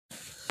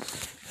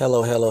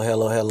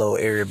Hello,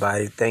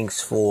 everybody.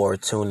 Thanks for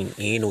tuning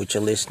in with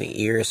your listening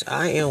ears.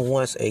 I am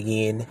once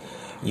again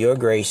your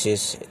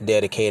gracious,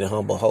 dedicated,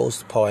 humble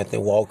host, Paul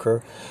Anthony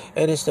Walker,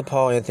 and it's the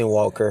Paul Anthony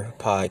Walker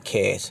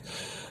Podcast.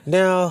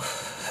 Now,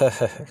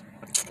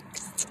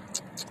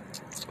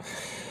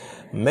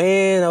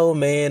 man, oh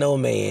man, oh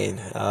man.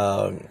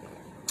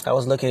 I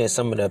was looking at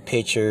some of the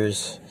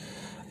pictures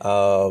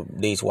of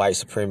these white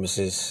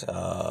supremacists,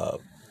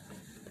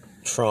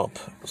 Trump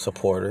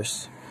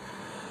supporters.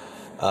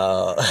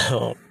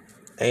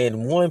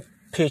 And one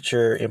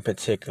picture in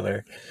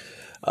particular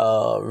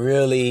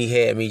really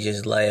had me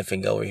just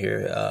laughing over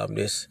here.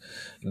 This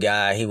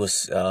guy, he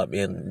was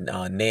in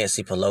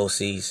Nancy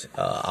Pelosi's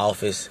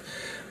office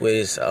with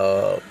his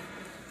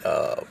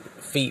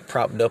feet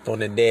propped up on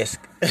the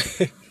desk.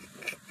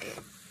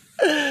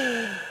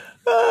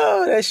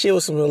 Oh, that shit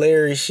was some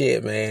hilarious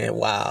shit, man.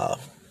 Wow.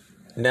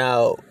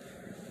 Now,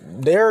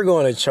 they're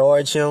going to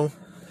charge him,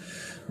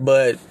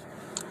 but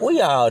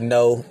we all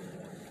know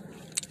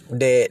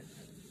that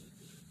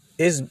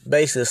it's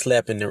basically a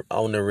slap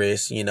on the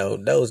wrist. You know,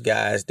 those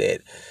guys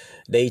that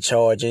they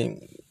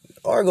charging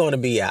are going to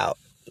be out.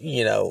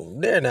 You know,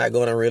 they're not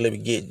going to really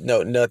get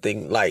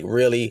nothing like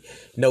really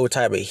no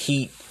type of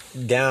heat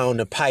down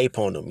the pipe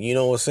on them. You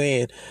know what I'm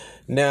saying?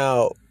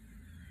 Now,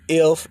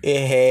 if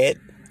it had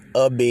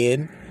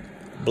been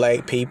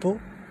black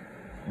people,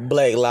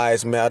 Black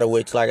Lives Matter,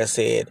 which, like I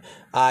said,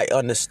 I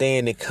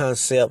understand the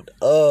concept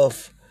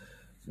of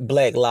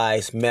Black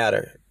Lives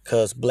Matter,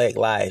 because black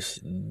lives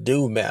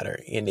do matter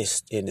in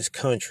this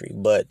country,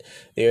 but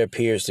there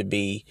appears to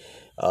be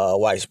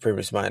white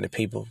supremacist minded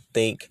people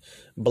think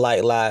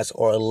black lives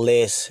are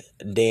less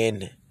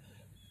than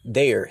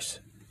theirs.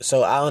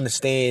 So I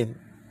understand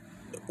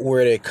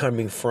where they're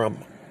coming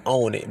from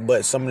on it,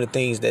 but some of the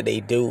things that they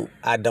do,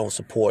 I don't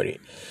support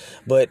it.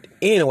 But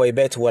anyway,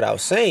 back to what I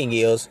was saying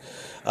is,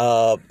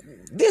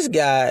 this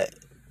guy,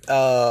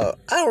 I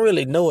don't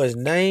really know his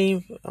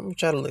name. I'm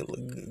trying to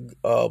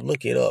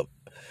look it up.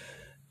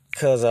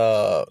 Cause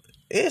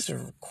it's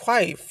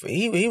quite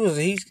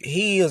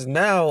he is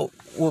now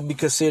will be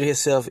considered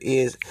himself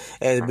as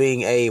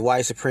being a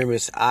white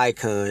supremacist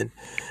icon.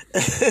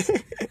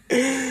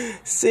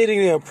 Sitting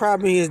there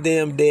propping his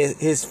damn desk,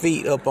 his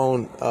feet up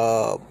on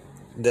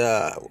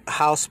the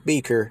House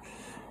Speaker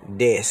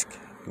desk.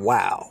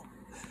 Wow.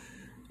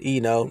 You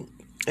know,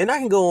 and I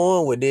can go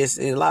on with this,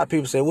 and a lot of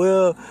people say,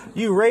 "Well,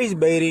 you race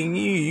baiting.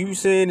 You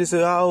saying this?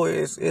 Oh,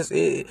 it's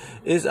you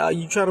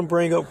trying to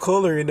bring up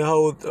color in the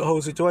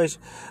whole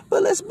situation."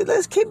 But let's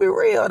keep it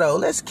real though.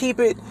 Let's keep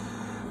it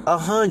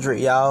 100,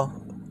 y'all.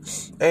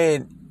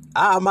 And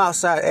I'm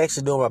outside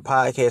actually doing my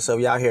podcast, so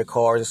y'all hear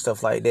cars and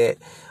stuff like that.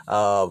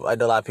 I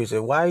know a lot of people say,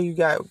 "Why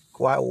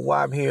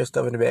I'm hearing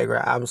stuff in the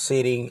background?" I'm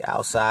sitting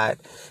outside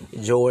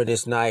enjoying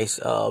this nice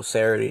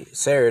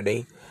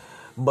Saturday,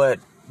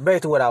 but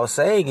back to what I was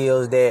saying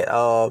is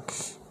that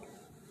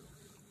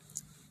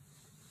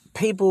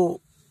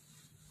people,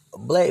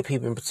 black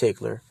people in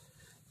particular,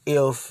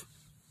 if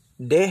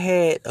there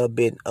had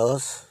been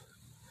us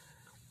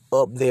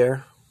up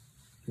there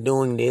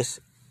doing this,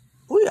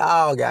 we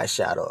all got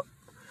shot up,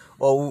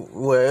 or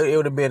well, it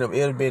would have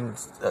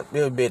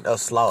been a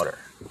slaughter.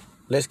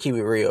 Let's keep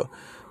it real.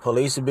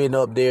 Police have been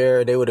up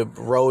there. They would have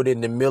rode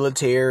in the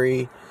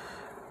military.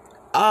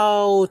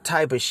 All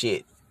type of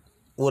shit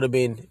would have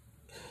been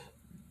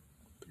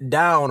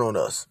down on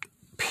us,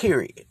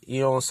 period.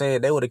 You know what I'm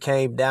saying? They would have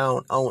came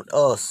down on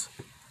us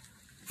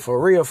for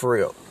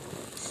real.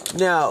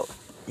 Now,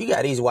 you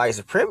got these white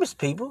supremacist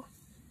people,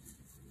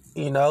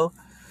 you know,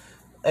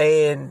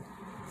 and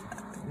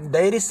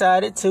they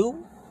decided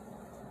to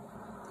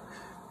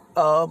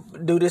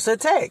do this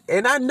attack.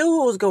 And I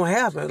knew it was going to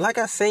happen. Like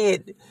I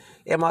said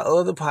in my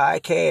other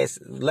podcast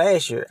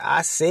last year,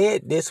 I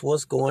said this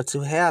was going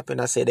to happen.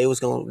 I said they was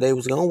going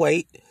to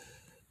wait,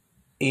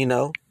 you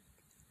know,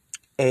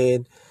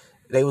 and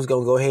they was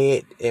going to go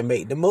ahead and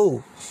make the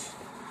move.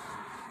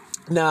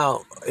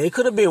 Now, it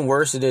could have been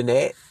worse than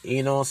that,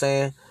 you know what I'm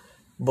saying?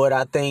 But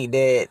I think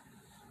that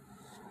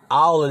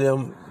all of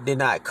them did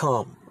not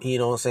come, you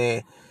know what I'm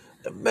saying?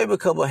 Maybe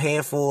a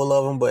handful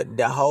of them, but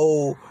the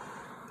whole,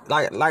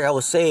 like I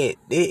was saying,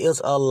 there is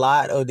a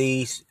lot of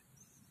these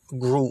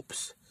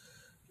groups.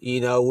 You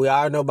know, we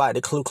all know about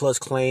the Ku Klux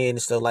Klan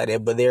and stuff like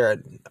that, but there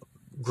are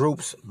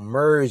groups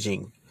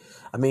merging.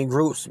 I mean,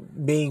 groups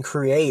being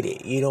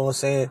created, you know what I'm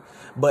saying?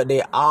 But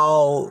they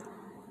all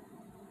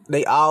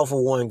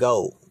for one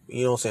goal,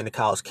 you know what I'm saying, to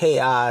cause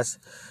chaos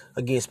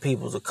against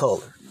peoples of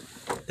color.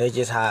 That's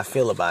just how I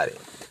feel about it.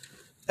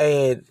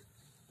 And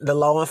the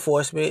law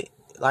enforcement,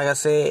 like I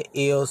said,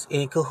 is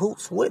in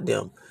cahoots with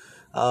them.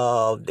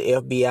 The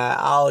FBI,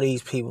 all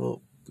these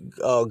people,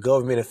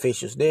 government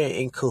officials, they're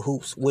in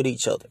cahoots with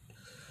each other.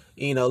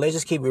 You know, let's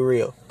just keep it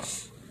real.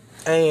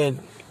 And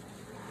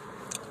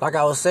like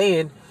I was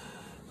saying,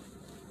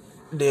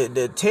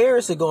 the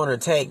terrorists are going to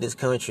attack this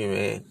country,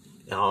 man.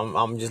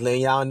 I'm just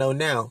letting y'all know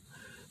now.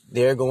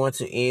 They're going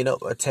to end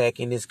up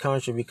attacking this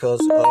country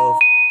because of...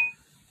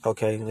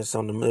 Okay, that's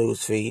on the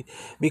news feed.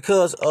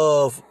 Because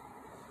of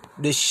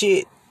the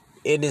shit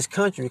in this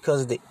country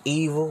because of the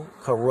evil,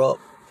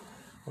 corrupt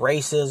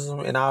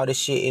racism and all this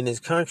shit in this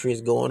country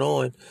is going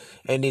on,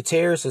 and the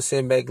terrorists are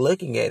sitting back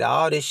looking at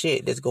all this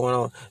shit that's going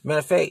on. Matter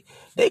of fact,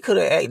 they could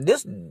have acted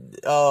this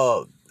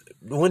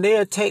when they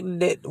attacked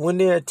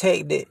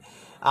it,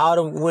 all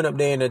them went up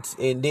there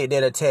and did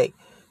that attack.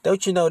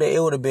 Don't you know that it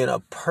would have been a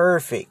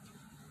perfect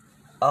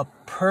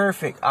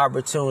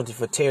opportunity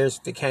for terrorists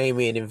to came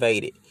in and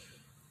invaded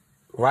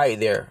right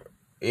there.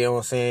 You know what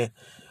I'm saying?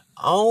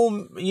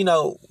 You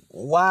know,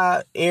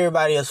 why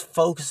everybody is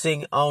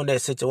focusing on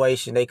that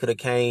situation, they could have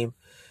came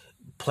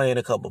playing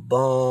a couple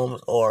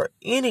bombs or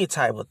any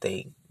type of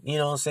thing. You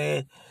know what I'm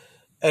saying?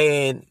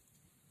 And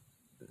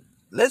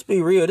let's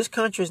be real, this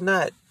country is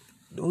not,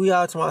 we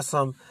all talking about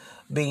some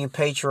being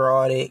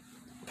patriotic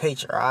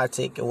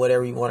or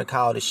whatever you want to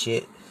call this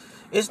shit.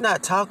 It's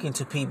not talking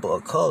to people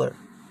of color.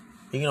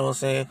 You know what I'm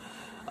saying?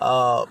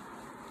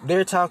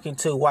 They're talking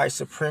to white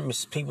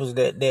supremacist people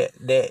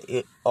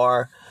that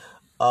are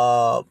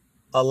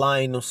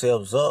aligning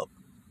themselves up,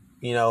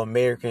 you know,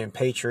 American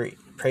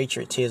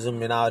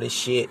patriotism and all this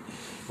shit,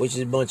 which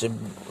is a bunch of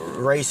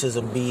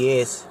racism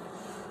BS.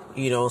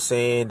 You know what I'm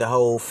saying? The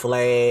whole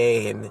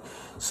flag and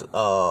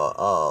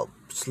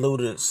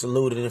saluted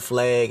the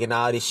flag and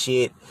all this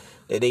shit.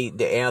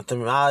 The anthem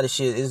and all this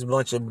shit is a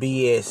bunch of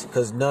BS,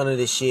 because none of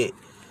this shit,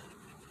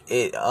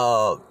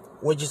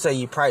 what you say,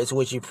 you practice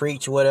what you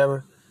preach or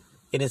whatever,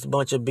 and it's a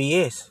bunch of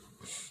BS.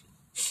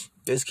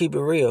 Let's keep it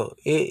real.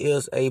 It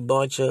is a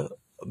bunch of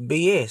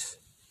BS.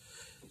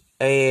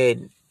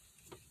 And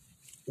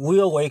we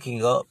are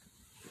waking up,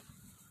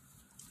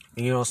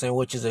 you know what I'm saying,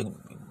 which is a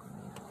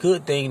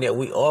good thing that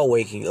we are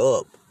waking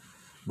up,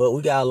 but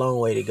we got a long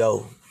way to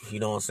go, you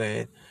know what I'm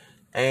saying?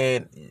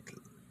 And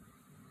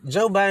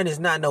Joe Biden is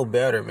not no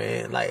better,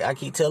 man. Like I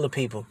keep telling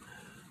people,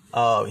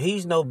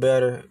 he's no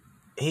better.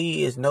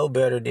 He is no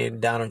better than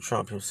Donald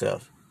Trump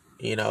himself.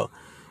 You know,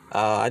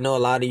 I know a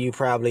lot of you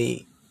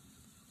probably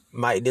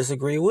might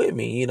disagree with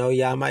me. You know,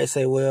 y'all might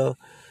say, well,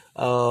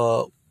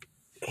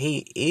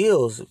 he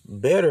is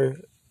better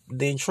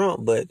than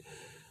Trump, but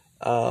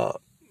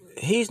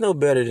he's no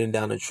better than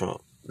Donald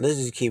Trump.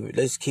 Let's keep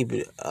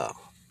it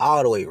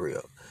all the way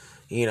real.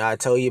 You know, I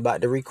told you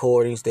about the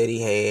recordings that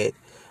he had.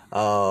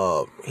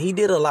 He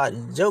did a lot.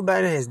 Joe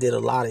Biden has did a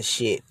lot of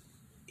shit.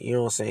 You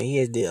know what I'm saying? He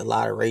has did a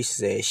lot of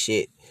racist ass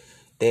shit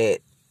that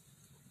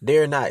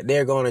they're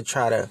going to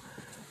try to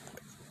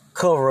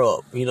cover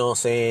up, you know what I'm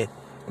saying,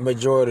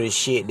 majority of the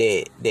shit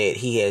that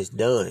he has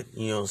done,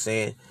 you know what I'm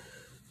saying?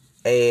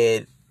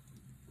 And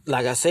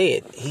like I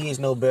said, he is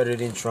no better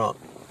than Trump.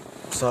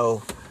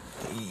 So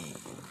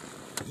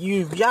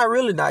y'all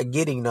really not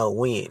getting no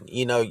win.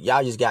 You know,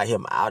 y'all just got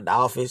him out of the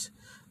office,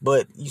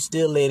 but you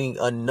still letting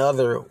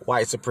another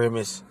white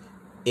supremacist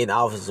in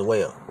office as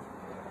well.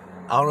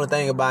 I don't know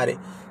thing about it.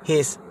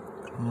 His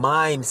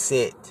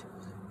mindset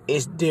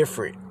is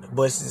different,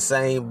 but it's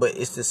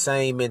the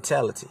same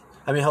mentality.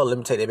 I mean, hold on, let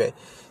me take that back.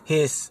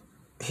 His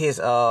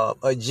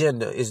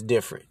agenda is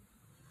different,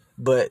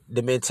 but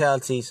the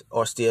mentalities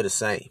are still the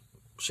same.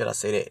 Should I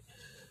say that?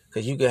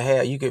 Because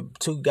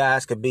two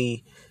guys could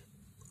be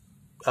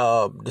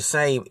the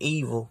same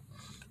evil,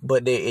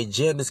 but their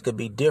agendas could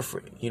be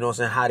different. You know what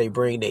I'm saying? How they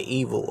bring their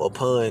evil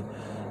upon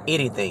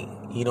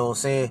anything. You know what I'm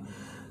saying?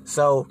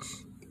 So,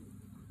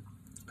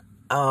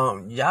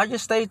 y'all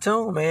just stay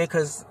tuned, man,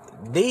 because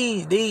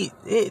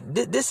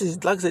this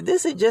is, like I said,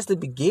 this is just the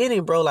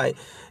beginning, bro. Like,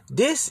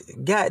 this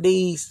got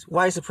these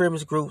white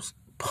supremacist groups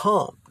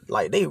pumped.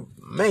 Like, they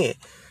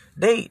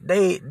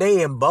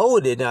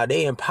emboldened now.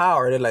 They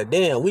empowered. They're like,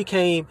 damn, we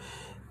came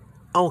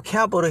on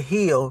Capitol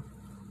Hill,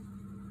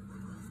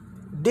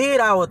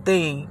 did our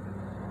thing.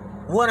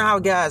 One of our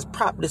guys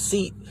propped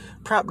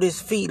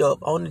his feet up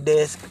on the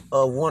desk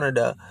of one of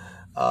the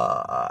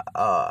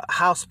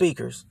House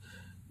speakers.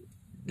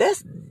 That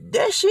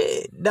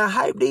shit that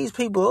hype these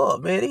people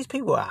up, man. These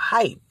people are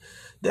hyped.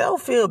 They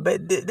don't feel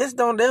bad. To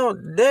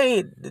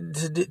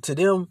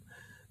them,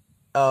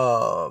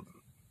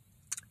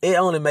 it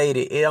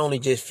only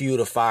just fueled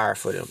the fire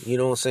for them. You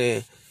know what I'm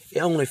saying? It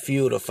only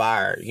fueled the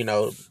fire. You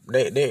know,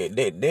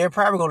 they're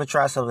probably gonna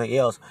try something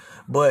else,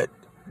 but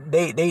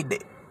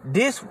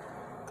this,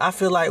 I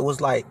feel like,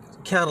 was like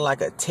kind of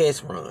like a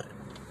test run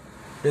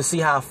to see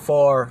how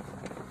far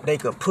they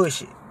could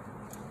push it.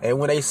 And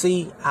when they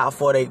see how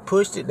far they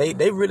pushed it,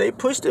 they really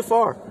pushed it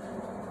far.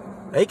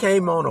 They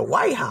came on the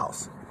White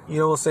House. You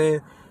know what I'm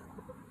saying?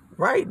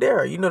 Right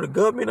there. You know, the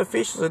government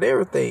officials and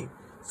everything.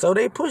 So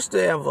they pushed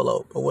the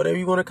envelope, or whatever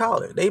you want to call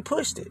it. They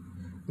pushed it.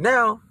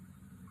 Now,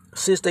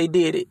 since they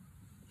did it,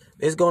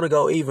 it's going to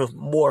go even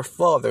more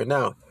further.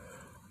 Now,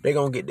 they're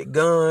going to get the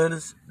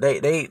guns.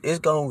 It's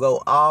going to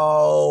go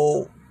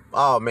all,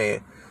 oh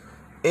man,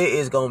 it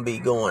is going to be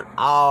going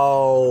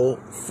all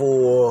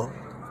full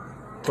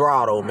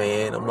throttle,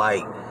 man. I'm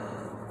like,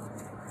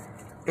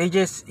 it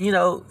just, you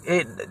know,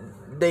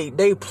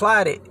 they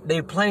plotted,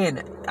 they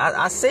planned.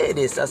 I said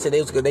this. I said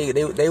they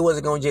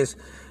wasn't gonna just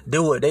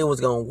do it. They was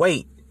gonna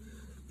wait.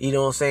 You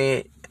know what I'm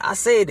saying? I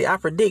said it. I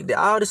predicted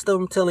all this stuff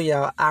I'm telling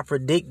y'all. I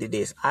predicted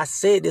this. I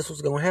said this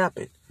was gonna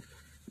happen.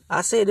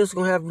 I said this was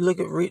gonna have you look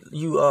at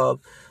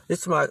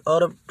this is my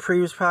other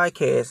previous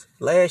podcast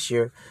last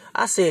year.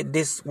 I said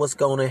this was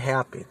gonna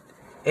happen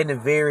in the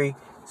very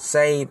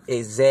same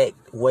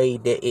exact way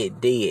that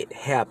it did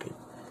happen.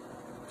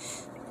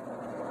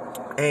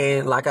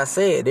 And like I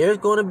said, there's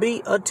gonna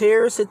be a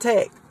terrorist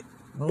attack.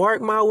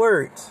 Mark my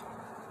words.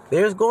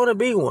 There's gonna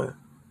be one.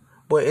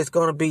 But it's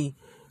gonna be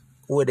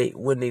when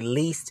they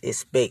least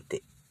expect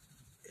it.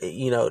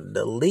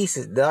 The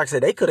least, like I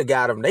said, they could have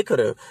got them. They could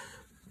have,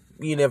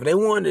 if they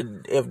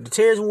wanted, if the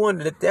terrorists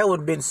wanted it, that would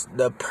have been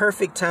the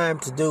perfect time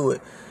to do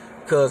it.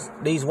 Because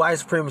these white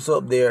supremacists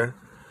up there,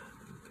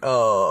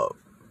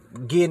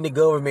 getting the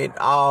government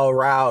all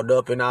riled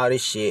up and all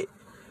this shit,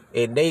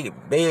 and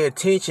their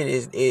attention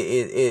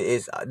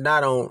is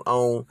not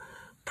on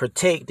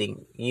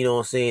protecting. You know what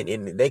I'm saying?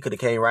 And they could have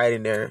came right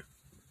in there,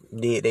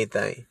 did their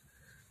thing.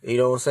 You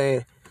know what I'm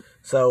saying?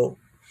 So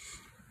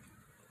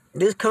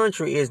this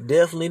country is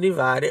definitely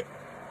divided.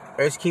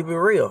 Let's keep it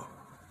real.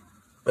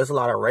 There's a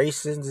lot of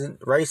racism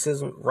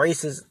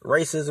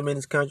in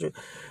this country.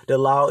 The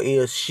law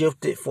is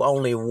shifted for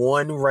only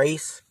one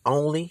race,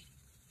 only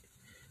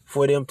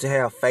for them to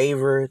have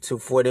favor,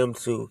 for them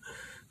to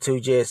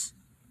just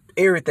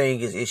everything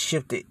is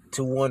shifted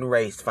to one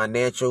race.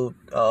 Financial,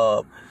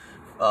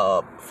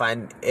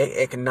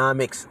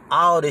 economics,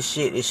 all this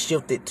shit is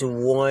shifted to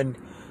one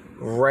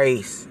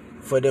race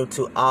for them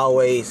to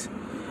always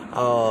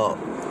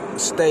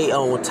stay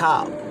on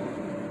top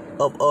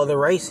of other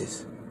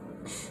races,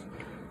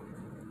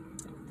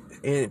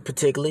 and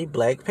particularly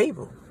black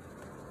people.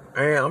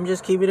 And I'm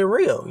just keeping it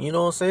real, you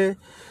know what I'm saying?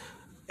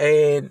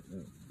 And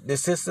the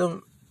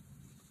system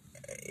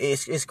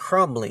is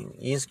crumbling.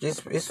 It's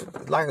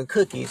like a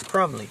cookie. It's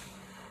crumbling.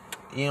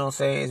 You know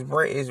what I'm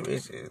saying?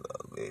 It's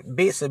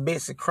bits and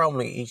bits of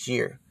crumbling each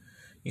year.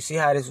 You see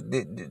how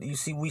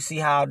we see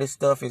how this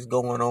stuff is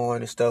going on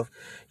and stuff.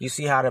 You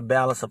see how the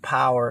balance of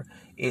power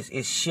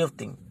is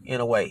shifting in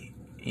a way.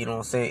 You know what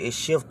I'm saying? It's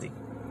shifting.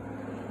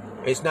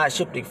 It's not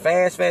shifting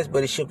fast,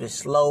 but it's shifting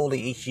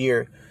slowly each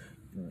year.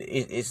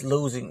 It's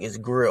losing its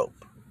grip.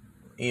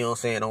 You know what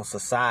I'm saying? On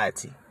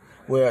society.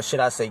 Well, should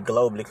I say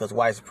globally? Because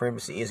white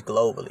supremacy is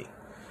globally.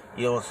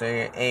 You know what I'm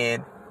saying?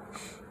 And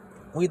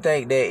we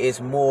think that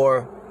it's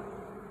more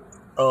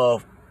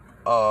of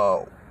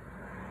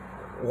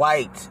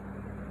white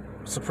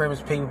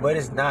supremacist people, but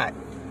it's not.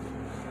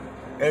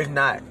 It's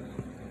not.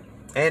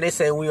 And they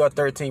say we are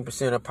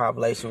 13% of the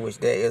population, which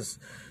that's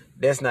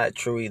not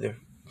true either.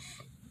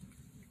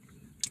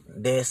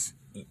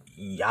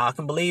 Y'all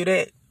can believe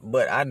that,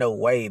 but I know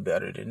way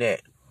better than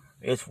that.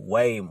 It's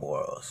way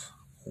more of us.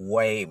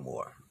 Way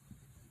more.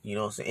 You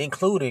know what I'm saying?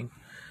 Including,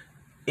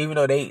 even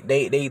though they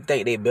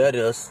think they better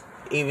than us,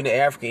 even the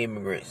African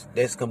immigrants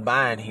that's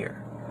combined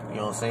here. You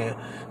know what I'm saying?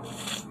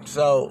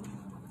 So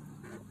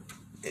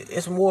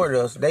it's more than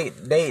us. They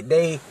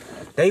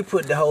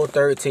put the whole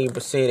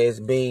 13% as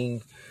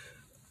being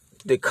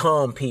the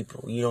calm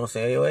people. You know what I'm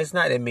saying? Well, it's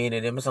not that many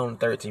of them. It's only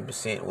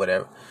 13%,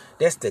 whatever.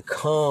 That's the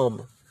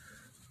calm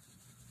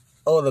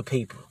other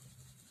people.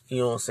 You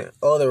know what I'm saying?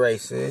 Other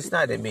races. It's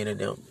not that many of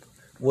them.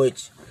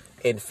 Which,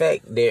 in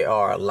fact, there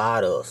are a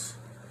lot of us.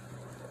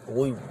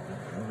 We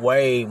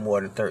way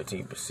more than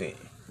 13%.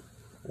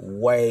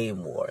 Way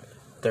more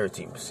than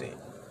 13%.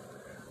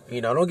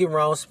 Don't get me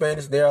wrong,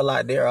 Spanish. There are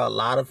a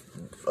lot of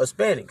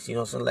Hispanics. You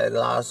know, a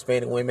lot of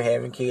Hispanic women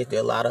having kids. There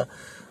are a lot of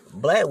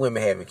black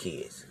women having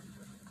kids.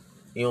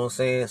 You know what I'm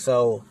saying?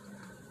 So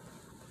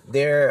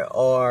there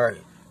are,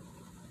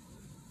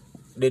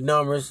 the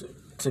numbers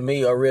to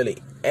me are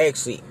really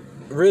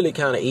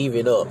kind of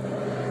even up.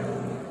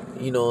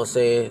 You know what I'm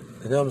saying?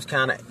 The numbers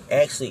kind of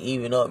actually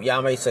even up.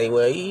 Y'all may say,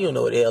 well, you don't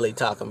know what the hell they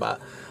talking about.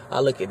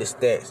 I look at the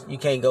stats. You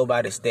can't go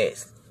by the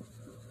stats.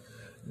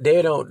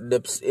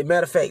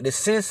 Matter of fact, the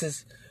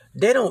census,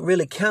 they don't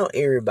really count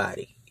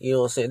everybody. You know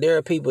what I'm saying? There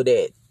are people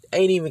that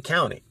ain't even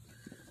counted.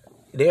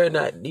 They're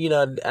not,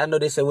 I know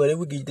they say, well,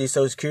 we get this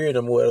Social Security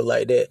or whatever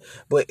like that.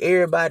 But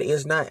everybody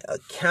is not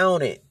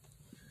counted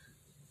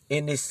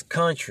in this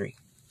country.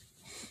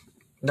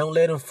 Don't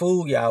let them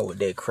fool y'all with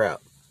that crap.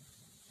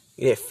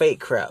 That fake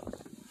crap.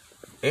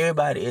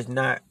 Everybody is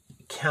not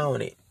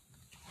counted,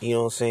 you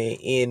know what I'm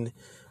saying,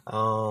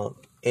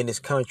 in this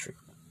country.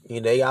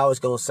 They always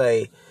gonna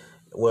say,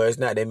 well, it's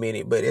not that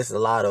many, but it's a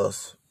lot of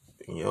us.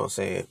 You know what I'm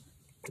saying?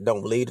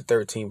 Don't believe the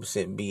 13%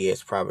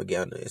 BS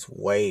propaganda. It's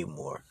way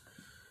more.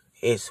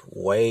 It's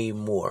way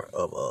more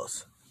of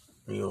us.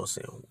 You know what I'm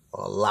saying?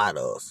 A lot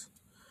of us.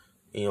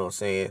 You know what I'm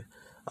saying?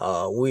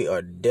 We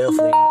are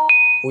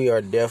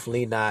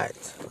definitely not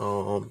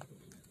no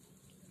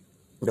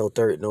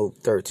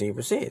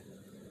 13%.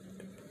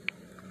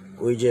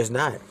 We're just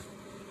not.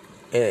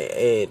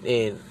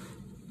 And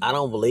I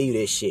don't believe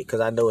this shit because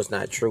I know it's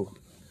not true.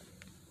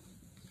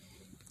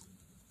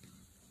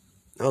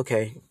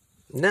 Okay.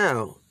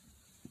 Now,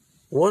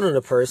 one of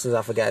the persons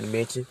I forgot to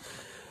mention,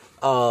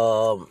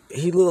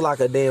 he looked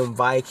like a damn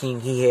Viking.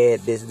 He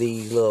had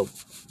these little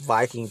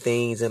Viking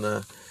things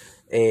and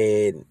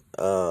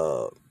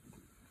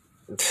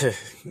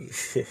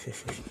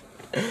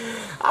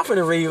I'm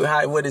finna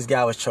read what this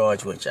guy was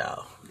charged with,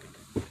 y'all.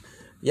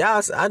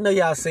 Y'all, I know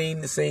y'all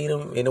seen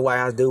him in the White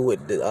House dude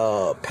with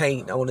the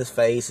paint on his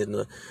face and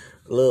the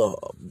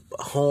little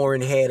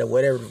horn hat or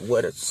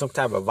whatever, some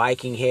type of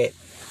Viking hat,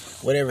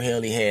 whatever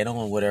hell he had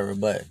on, whatever.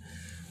 But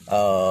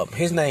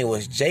his name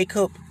was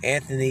Jacob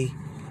Anthony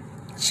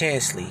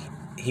Chansley.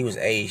 He was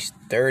aged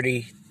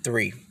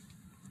 33.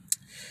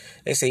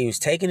 They say he was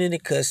taken into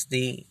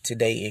custody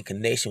today in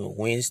connection with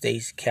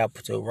Wednesday's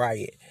Capitol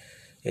riot.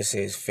 It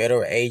says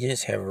federal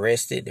agents have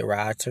arrested the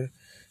rioter,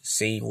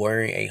 seen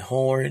wearing a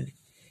horn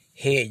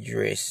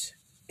headdress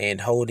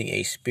and holding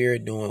a spear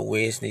during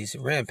Wednesday's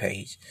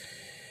rampage.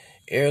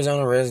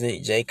 Arizona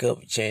resident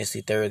Jacob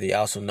Chansley III,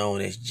 also known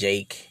as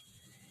Jake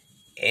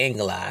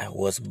Anglai,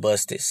 was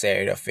busted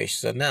Saturday,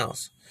 officials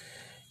announced.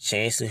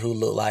 Chansley, who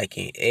looked like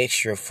an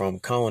extra from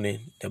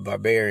Conan the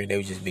Barbarian, they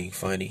were just being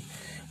funny,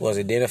 was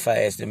identified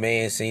as the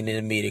man seen in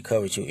the media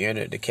coverage who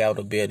entered the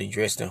Capitol building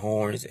dressed in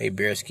horns, a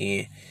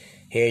bearskin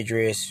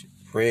headdress,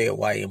 red,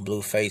 white, and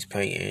blue face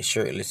paint, and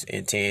shirtless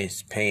and tan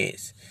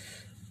pants.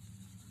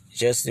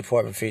 Justice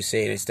Department officials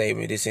said in a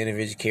statement, this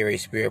individual carried a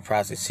spear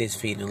approximately 6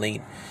 feet in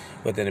length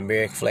with an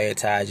American flag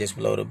tied just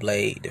below the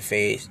blade, the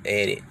feds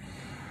added.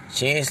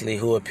 Chansley,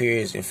 who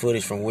appears in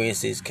footage from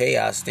Wednesday's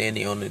chaos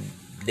standing on the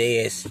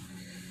dais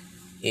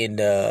in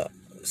the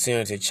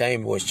senator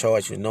chamber, was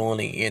charged with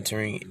knowingly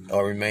entering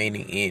or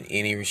remaining in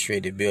any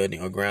restricted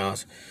building or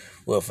grounds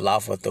with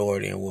lawful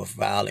authority and with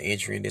violent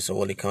entry and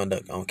disorderly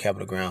conduct on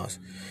Capitol grounds.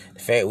 The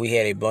fact we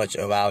had a bunch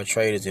of our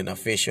traders and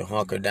officials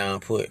hunker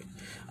down, put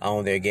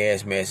on their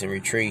gas masks and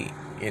retreat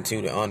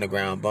into the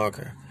underground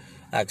bunker,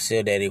 I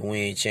consider that a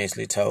win,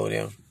 Chansley told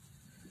them.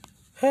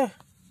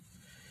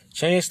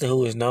 Chansley,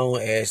 who is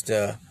known as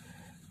the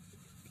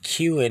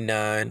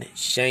QAnon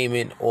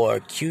shaman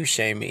or Q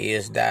shaman,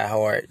 is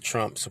diehard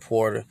Trump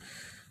supporter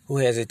who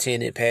has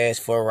attended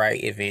past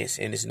far-right events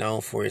and is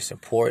known for his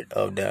support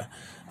of the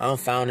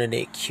unfounded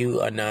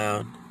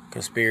QAnon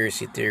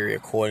conspiracy theory,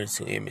 according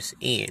to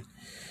MSN.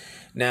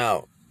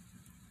 Now,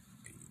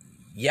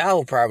 y'all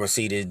will probably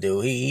see this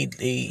dude.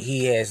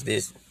 He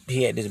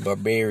had this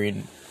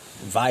barbarian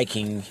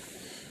Viking,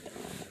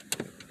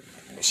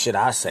 should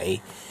I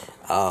say,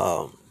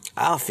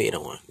 outfit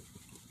on,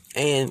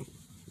 and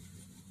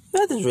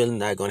nothing's really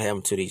not going to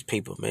happen to these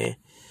people, man.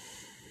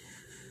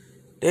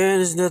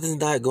 There's nothing's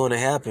not going to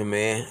happen,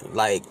 man.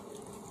 Like,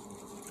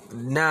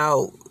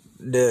 now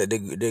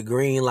the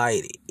green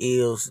light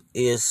is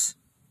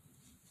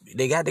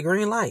they got the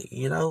green light,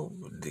 you know.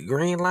 The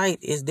green light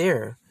is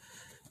there.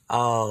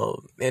 And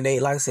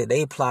they, like I said,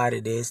 they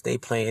plotted this, they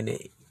planned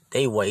it,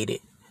 they waited.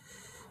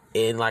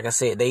 And like I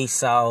said, they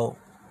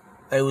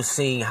was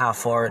seeing how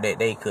far that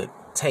they could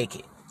take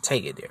it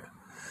there.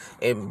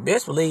 And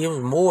best believe it was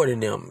more than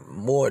them.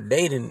 More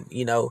they than,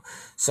 you know,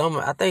 some,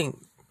 I think,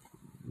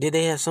 did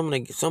they have some of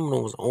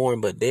them was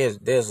armed, but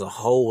there's a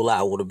whole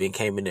lot would have been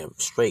came in there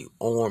straight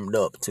armed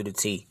up to the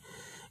T.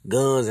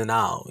 Guns and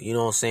all, you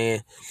know what I'm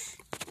saying?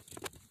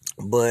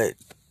 But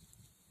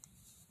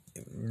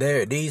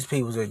these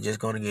people are just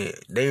gonna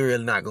get, they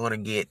really not gonna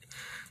get,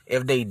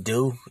 if they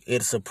do,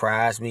 it'll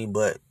surprise me,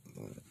 but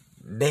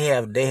they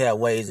have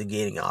ways of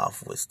getting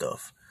off with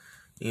stuff.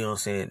 You know what I'm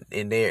saying?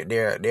 And they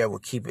will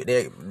keep it.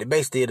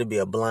 Basically, it'll be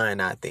a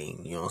blind eye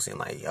thing. You know what I'm saying?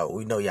 Like, yo,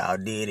 we know y'all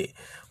did it.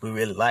 We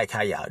really like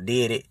how y'all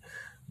did it.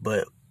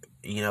 But,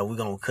 you know, we're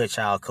going to cut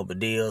y'all a couple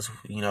deals,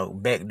 you know,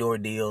 backdoor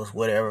deals,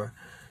 whatever.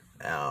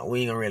 We ain't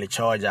going to really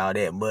charge y'all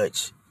that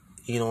much.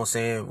 You know what I'm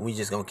saying? We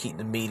just going to keep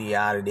the media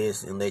out of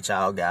this and let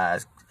y'all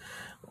guys,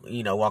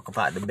 you know, walk up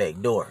out the back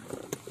door.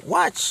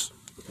 Watch.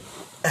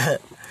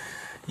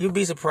 You'd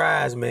be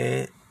surprised,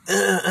 man.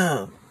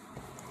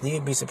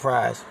 You'd be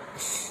surprised.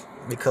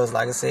 Because,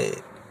 like I said,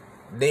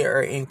 they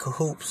are in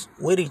cahoots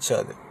with each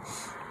other.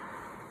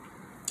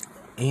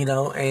 You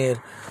know, and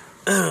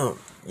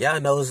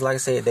y'all know, like I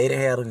said, they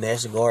didn't have the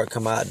National Guard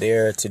come out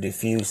there to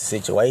defuse the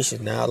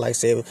situation. Now, like I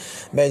said,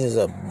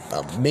 imagine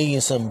a million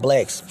some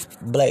black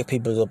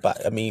people,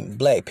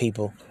 black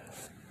people,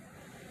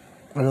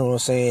 you know what I'm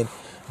saying,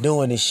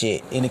 doing this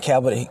shit in the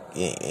Capitol.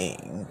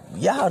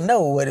 Y'all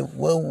know what it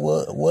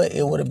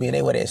would have been.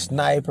 They would have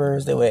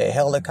snipers, they would have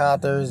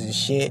helicopters and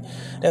shit.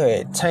 They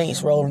would have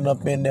tanks rolling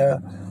up in there,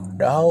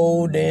 the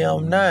whole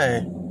damn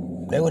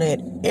nine. They would have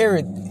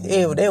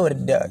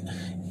had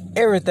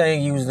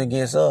everything used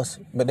against us.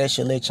 But that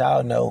should let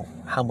y'all know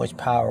how much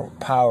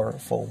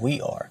powerful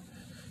we are.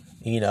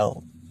 You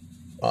know,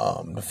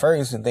 the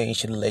Ferguson thing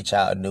should have let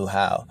y'all know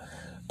how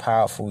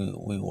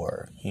powerful we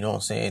were. You know what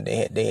I'm saying? They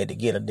had to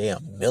get a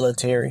damn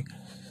military.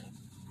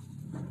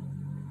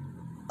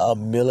 That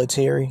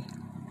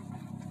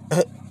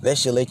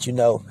should let you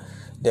know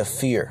the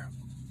fear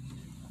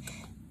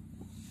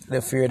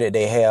that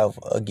they have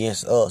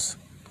against us,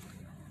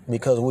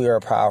 because we are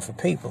a powerful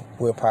people.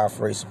 We're a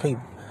powerful race of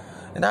people.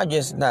 And I'm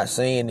just not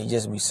saying it,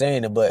 just be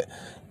saying it, but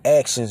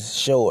actions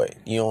show it.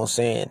 You know what I'm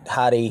saying?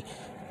 How they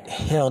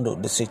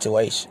handled the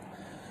situation.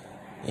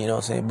 You know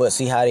what I'm saying? But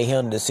see how they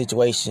handled the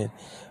situation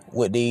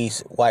with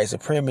these white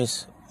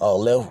supremacists or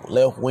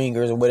left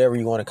wingers or whatever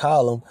you want to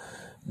call them.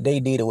 they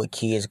did it with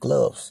kids'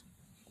 gloves.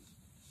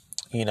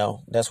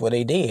 That's what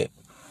they did.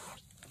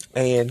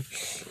 And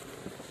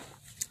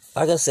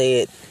like I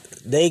said,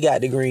 they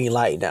got the green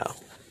light now.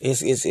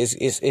 It's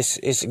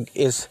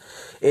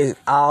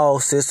all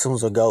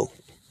systems a go.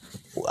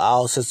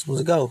 All systems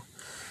a go.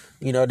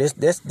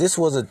 This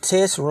was a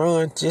test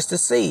run just to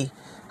see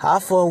how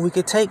far we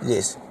could take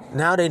this.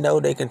 Now they know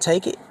they can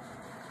take it.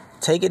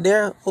 Take it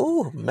there.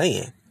 Ooh,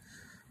 man.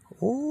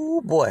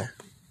 Ooh, boy.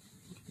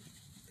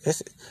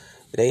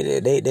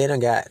 They done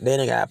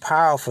got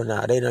powerful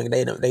now. They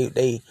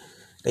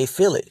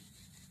feel it.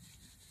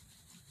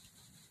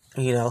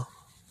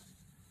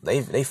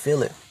 They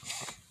feel it.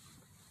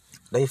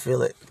 They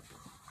feel it.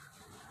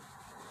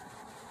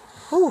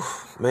 Whew,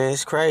 man,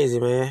 it's crazy,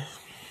 man.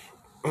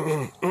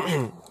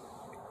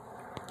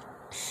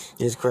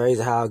 It's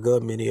crazy how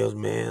government is,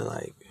 man.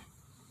 Like,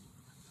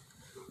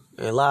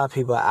 and a lot of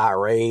people are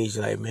outraged,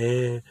 like,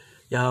 man,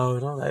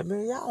 y'all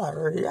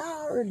already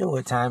knew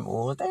what time it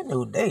was. They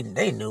knew it.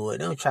 They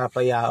don't try to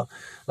play y'all.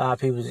 A lot of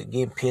people just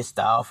getting pissed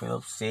off and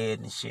upset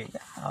and shit.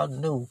 Y'all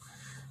knew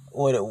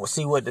what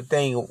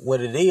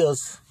it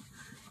is.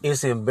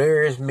 It's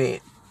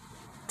embarrassment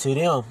to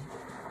them.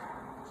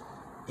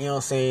 You know what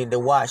I'm saying? To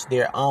watch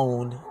their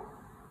own,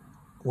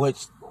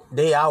 which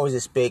they always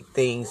expect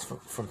things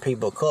from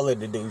people of color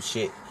to do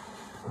shit,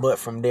 but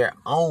from their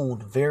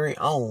own, very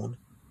own,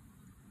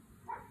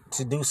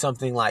 to do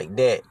something like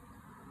that,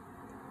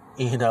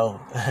 it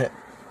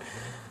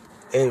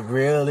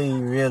really,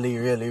 really,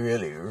 really,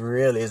 really,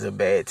 really is a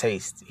bad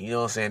taste. You know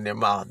what I'm saying? In their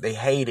mouth. They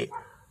hate it.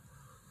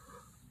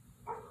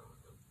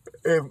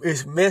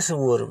 It's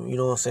messing with them. You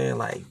know what I'm saying?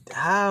 Like,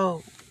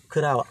 how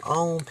could our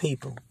own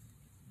people,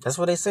 that's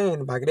what they say in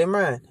the back of their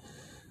mind,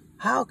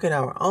 how could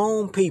our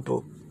own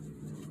people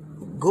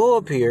go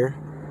up here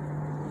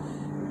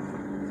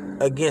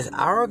against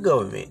our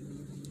government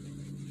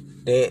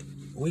that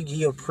we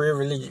give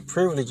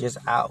privileges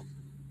out,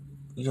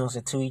 you know what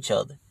I'm saying, to each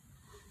other?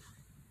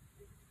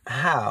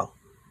 How?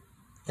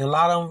 And a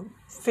lot of them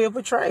feel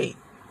betrayed.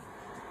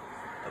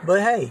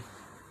 But hey,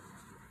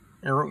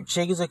 and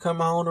chickens are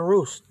coming home to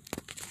roost.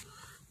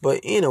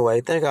 But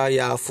anyway, thank all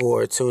y'all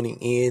for tuning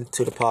in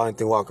to the Paul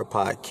Anthony Walker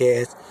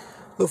podcast.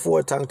 Look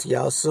forward to talking to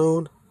y'all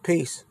soon.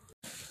 Peace.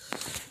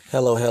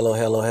 Hello,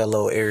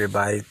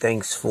 everybody.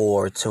 Thanks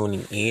for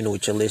tuning in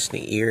with your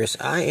listening ears.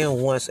 I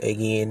am once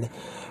again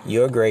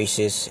your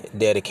gracious,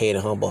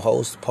 dedicated, humble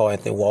host, Paul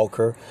Anthony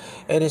Walker,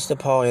 and it's the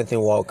Paul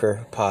Anthony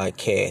Walker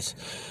podcast.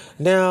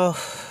 Now,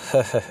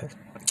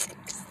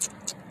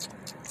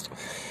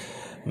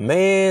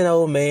 man,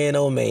 oh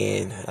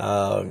man.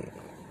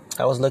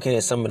 I was looking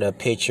at some of the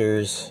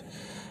pictures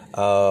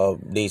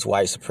of these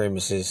white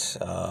supremacists,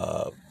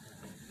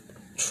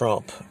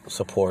 Trump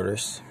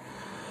supporters.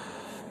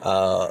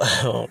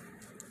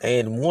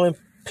 And one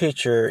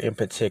picture in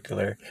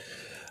particular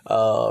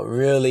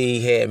really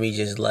had me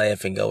just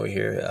laughing over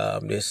here.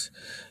 This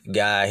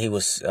guy, he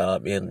was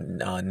in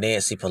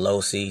Nancy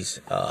Pelosi's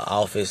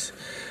office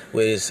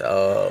with his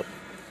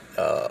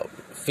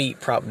feet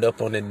propped up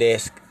on the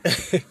desk.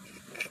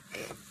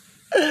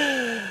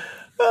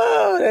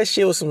 Oh, that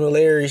shit was some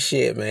hilarious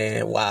shit,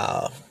 man.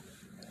 Wow.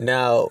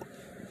 Now,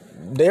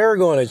 they're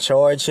going to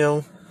charge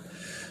him,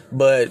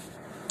 but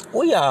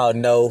we all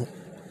know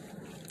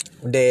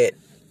that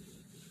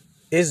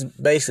it's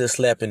basically a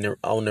slap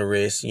on the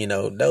wrist.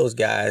 Those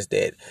guys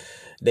that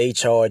they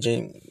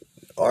charging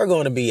are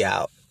going to be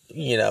out.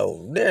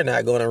 They're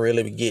not going to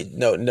really get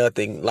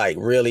nothing like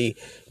really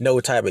no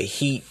type of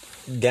heat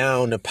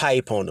down the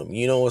pipe on them.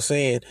 You know what I'm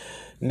saying?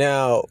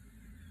 Now,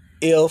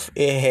 if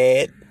it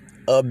had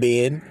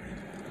been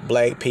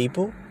black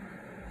people,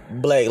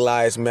 Black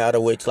Lives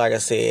Matter, which, like I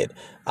said,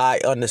 I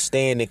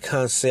understand the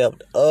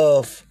concept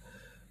of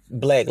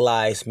Black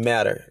Lives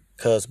Matter,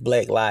 because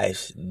black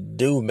lives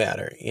do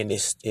matter in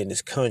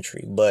this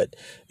country, but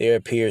there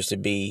appears to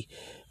be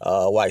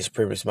white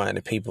supremacist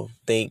minded people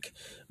think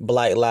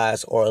black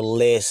lives are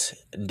less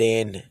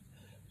than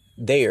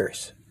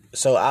theirs.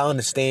 So I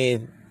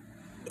understand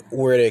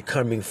where they're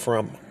coming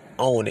from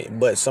on it,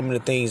 but some of the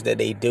things that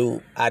they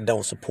do, I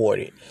don't support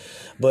it.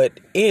 But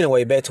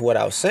anyway, back to what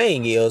I was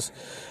saying is,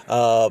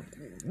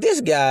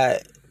 this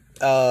guy,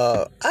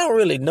 I don't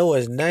really know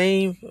his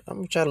name.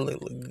 I'm trying to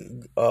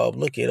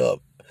look it up.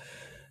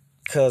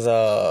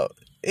 Because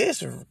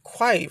it's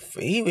quite,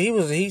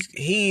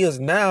 he is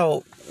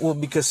now will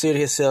be considered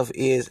himself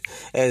as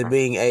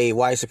being a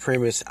white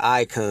supremacist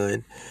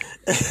icon.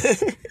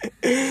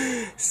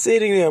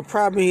 Sitting there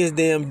propping his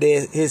damn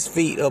desk, his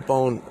feet up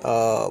on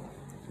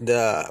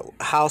the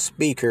House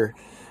Speaker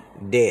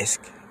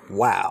desk.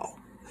 Wow.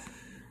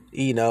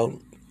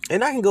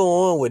 And I can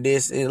go on with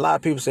this, and a lot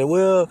of people say,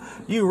 "Well,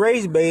 you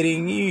race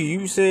baiting.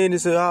 You saying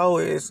this? Oh,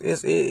 it's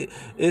you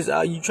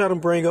trying to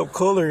bring up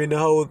color in the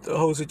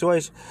whole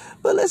situation."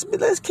 But let's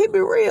keep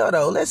it real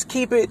though. Let's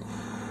keep it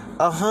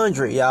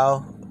 100,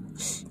 y'all.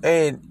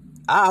 And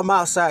I'm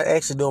outside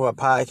actually doing my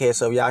podcast,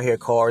 so y'all hear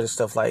cars and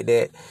stuff like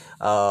that.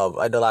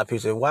 I know a lot of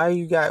people say, "Why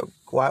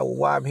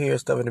while I'm hearing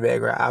stuff in the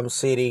background, I'm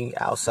sitting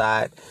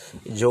outside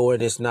enjoying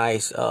this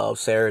nice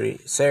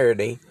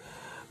Saturday.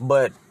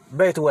 But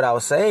back to what I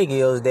was saying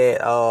is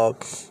that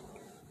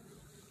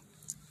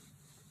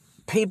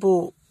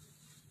people,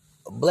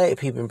 black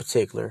people in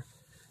particular,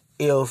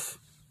 if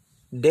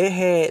there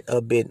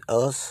had been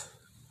us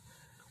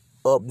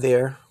up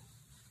there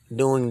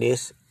doing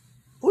this,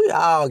 we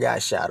all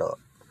got shot up.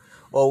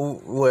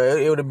 Or well,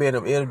 it would have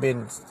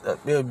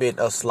been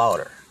a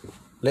slaughter.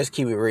 Let's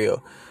keep it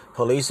real.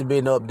 Police have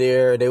been up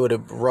there. They would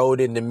have rolled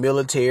in the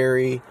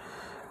military.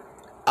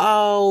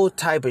 All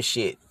type of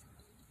shit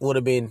would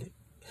have been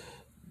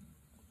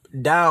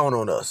down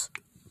on us.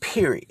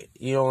 Period.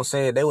 You know what I'm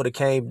saying? They would have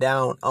came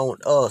down on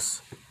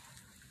us.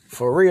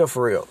 For real,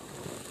 for real.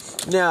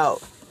 Now,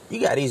 you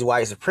got these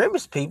white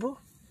supremacist people,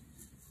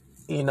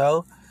 you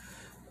know,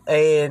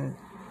 and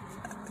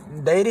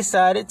they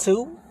decided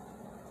to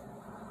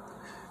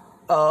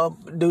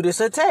do this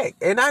attack.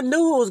 And I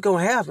knew it was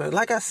going to happen.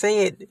 Like I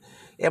said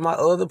in my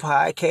other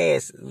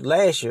podcast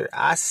last year,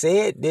 I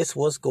said this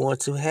was going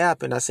to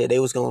happen. I said they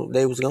was going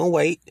to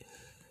wait,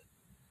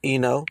 you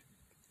know,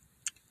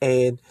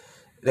 and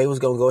they was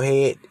going to go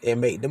ahead and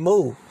make the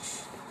move.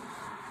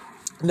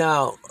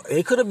 Now,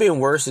 it could have been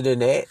worse than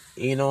that,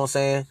 you know what I'm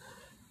saying?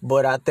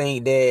 But I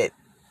think that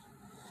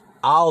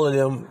all of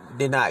them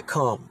did not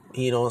come,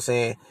 you know what I'm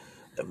saying?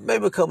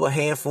 Maybe a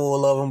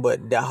handful of them,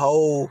 but the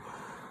whole,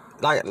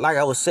 like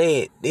I was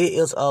saying, there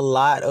is a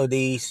lot of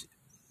these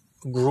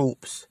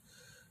groups.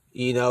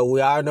 You know,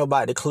 we all know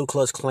about the Ku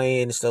Klux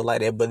Klan and stuff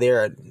like that, but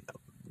there are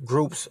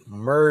groups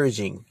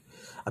merging.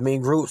 I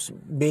mean, groups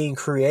being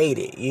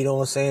created, you know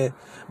what I'm saying?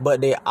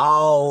 But they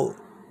all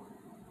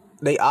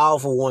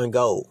for one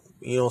goal,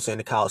 you know what I'm saying,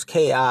 to cause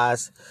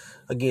chaos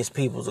against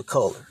peoples of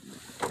color.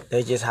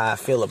 That's just how I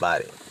feel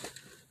about it.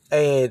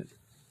 And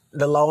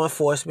the law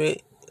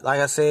enforcement, like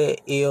I said,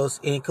 is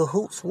in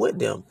cahoots with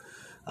them.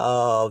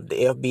 The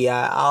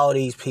FBI, all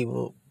these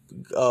people,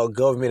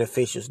 government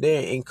officials,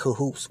 they're in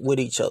cahoots with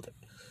each other.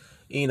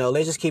 You know,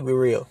 let's just keep it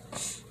real.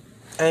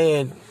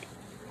 And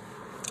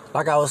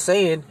like I was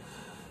saying,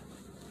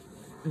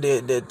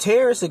 the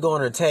terrorists are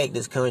going to attack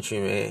this country,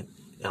 man.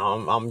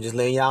 I'm just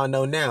letting y'all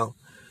know now.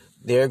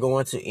 They're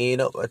going to end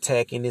up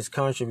attacking this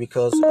country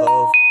because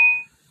of,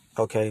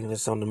 okay,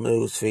 that's on the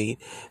news feed,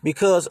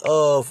 because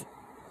of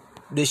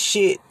the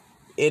shit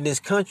in this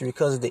country,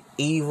 because of the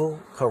evil,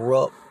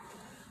 corrupt,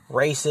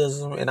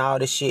 racism, and all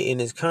this shit in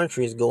this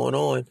country is going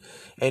on.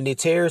 And the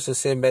terrorists are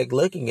sitting back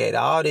looking at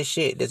all this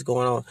shit that's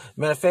going on.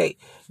 Matter of fact,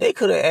 they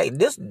could have acted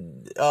this,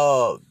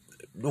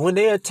 when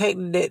they attacked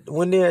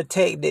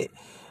it,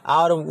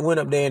 all of them went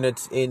up there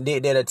and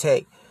did that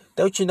attack.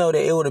 Don't you know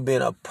that it would have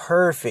been a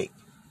perfect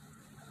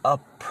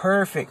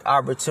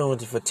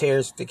opportunity for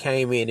terrorists to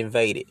came in and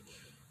invaded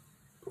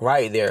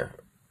right there.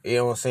 You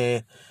know what I'm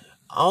saying?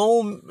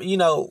 You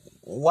know,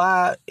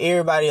 why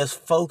everybody is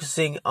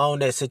focusing on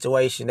that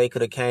situation, they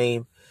could have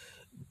came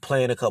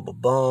playing a couple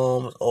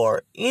bombs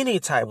or any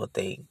type of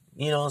thing.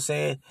 You know what I'm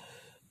saying?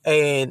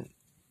 And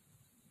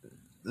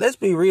let's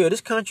be real,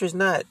 this country is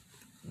not,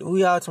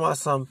 we all talking about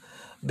some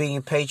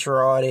being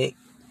patriotic,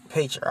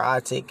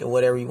 or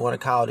whatever you want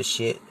to call this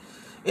shit.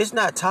 It's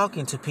not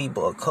talking to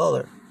people of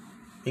color.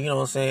 You know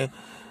what I'm saying?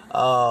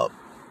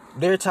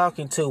 They're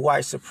talking to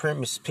white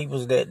supremacist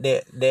people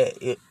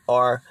that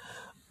are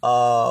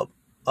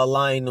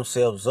aligning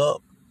themselves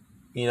up.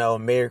 You know,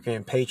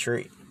 American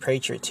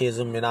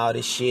patriotism and all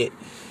this shit,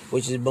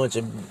 which is a bunch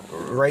of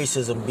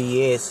racism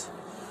BS.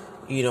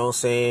 You know what I'm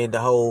saying? The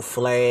whole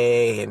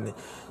flag and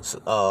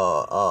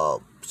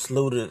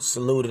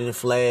saluting the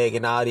flag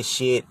and all this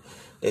shit.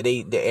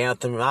 The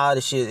anthem, all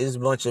this shit is a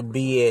bunch of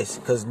BS,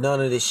 because none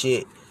of this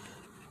shit,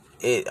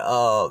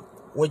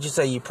 what you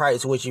say, you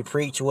practice what you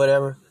preach,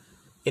 whatever,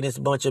 and it's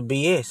a bunch of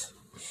BS.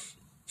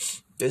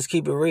 Let's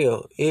keep it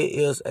real. It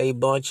is a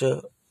bunch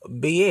of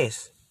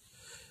BS.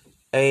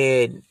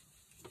 And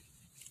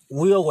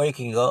we are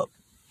waking up,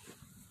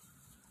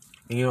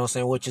 you know what I'm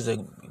saying, which is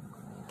a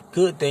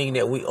good thing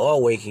that we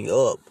are waking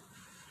up,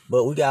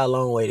 but we got a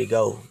long way to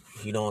go,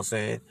 you know what I'm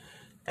saying?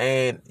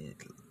 And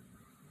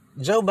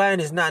Joe Biden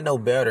is not no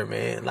better,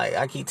 man. Like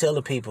I keep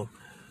telling people,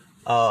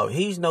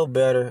 he's no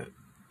better.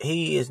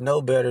 He is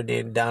no better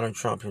than Donald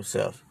Trump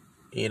himself.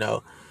 You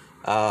know,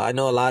 I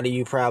know a lot of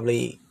you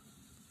probably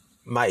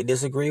might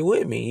disagree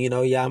with me. You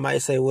know, y'all might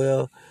say,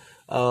 well,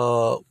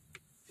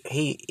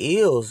 he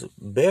is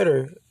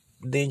better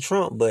than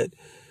Trump, but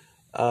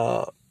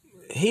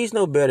he's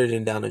no better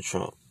than Donald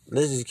Trump.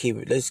 Let's keep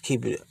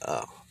it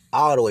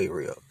all the way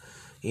real.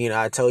 You know,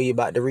 I told you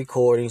about the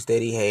recordings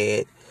that he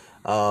had.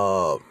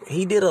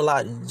 He did a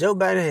lot. Joe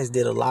Biden has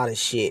did a lot of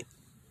shit.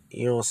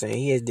 You know what I'm saying?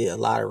 He has did a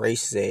lot of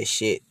racist ass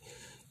shit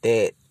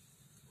that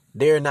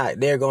they're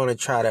going to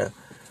try to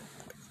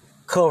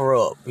cover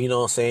up. You know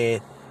what I'm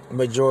saying? The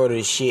majority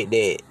of the shit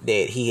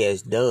that he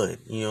has done.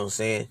 You know what I'm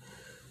saying?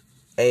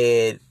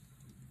 And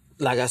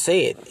like I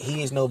said,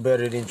 he is no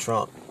better than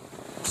Trump.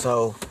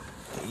 So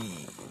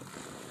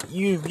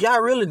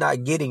y'all really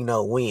not getting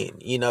no win.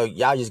 You know,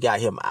 y'all just got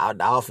him out of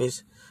the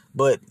office.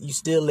 but you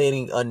still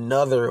letting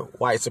another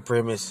white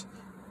supremacist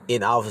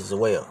in office as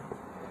well.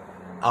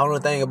 Only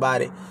thing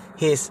about it,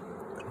 his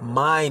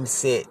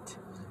mindset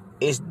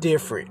is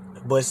different,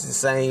 but it's the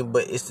same.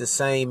 But it's the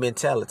same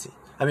mentality.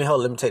 I mean,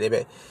 hold on, let me take that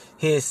back.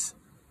 His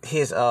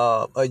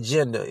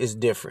agenda is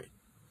different,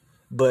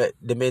 but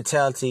the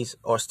mentalities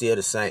are still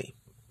the same.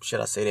 Should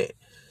I say that?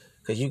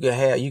 Because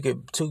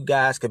two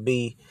guys could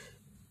be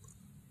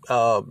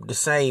the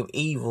same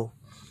evil,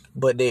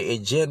 but their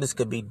agendas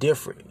could be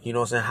different. You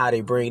know what I'm saying? How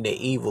they bring their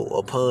evil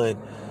upon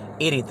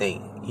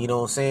anything. You know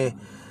what I'm saying?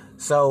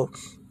 So,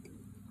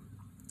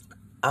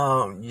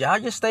 y'all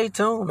just stay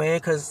tuned, man,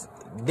 because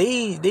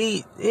this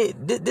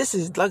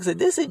is, like I said,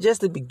 this is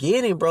just the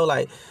beginning, bro.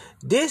 Like,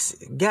 this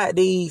got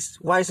these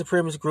white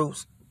supremacist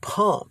groups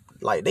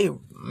pumped. Like, they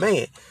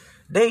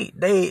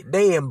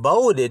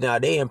emboldened now.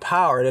 They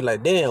empowered. They're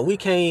like, damn, we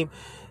came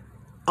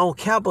on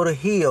Capitol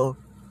Hill,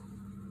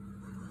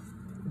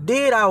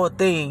 did our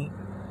thing.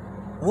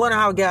 One of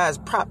our guys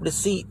propped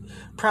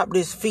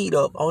his feet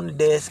up on the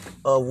desk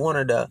of one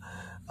of the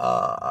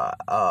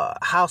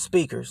House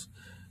speakers.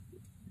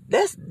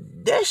 That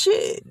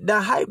shit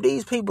that hype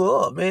these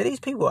people up, man. These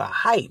people are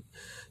hyped.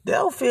 They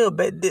don't feel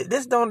bad. To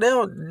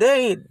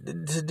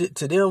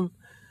them,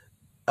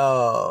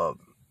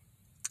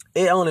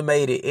 it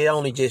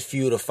only just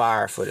fueled the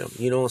fire for them.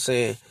 You know what I'm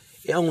saying?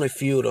 It only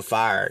fueled the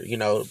fire. You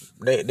know,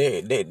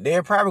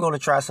 they're probably gonna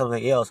try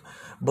something else,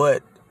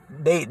 but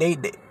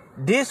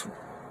this,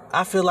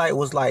 I feel like,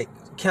 was like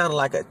kind of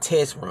like a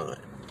test run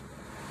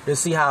to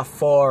see how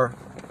far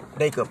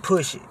they could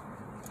push it.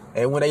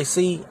 And when they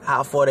see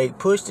how far they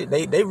pushed it,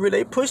 they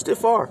really pushed it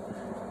far.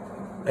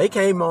 They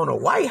came on the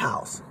White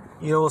House.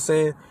 You know what I'm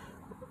saying?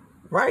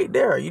 Right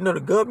there. You know,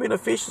 the government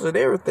officials and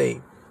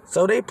everything.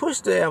 So they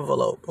pushed the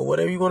envelope, or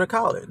whatever you want to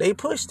call it. They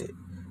pushed it.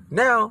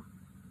 Now,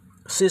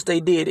 since they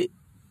did it,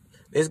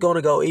 it's going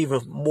to go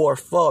even more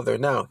further.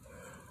 Now,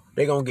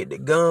 they're going to get the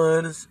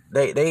guns.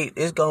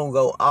 It's going to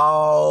go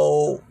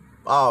all,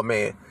 oh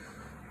man,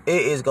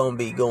 it is going to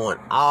be going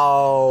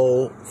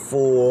all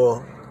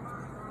full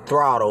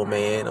throttle,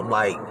 man. I'm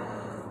like,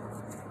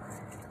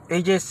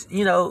 it just,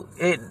 you know,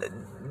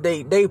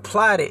 they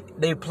plotted,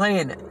 they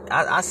planned.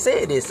 I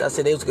said this. I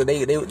said they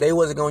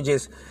wasn't gonna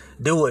just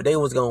do it. They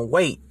was gonna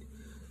wait.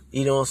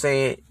 You know what I'm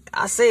saying?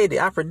 I said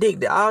it. I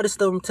predicted all this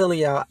stuff. I'm telling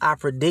y'all, I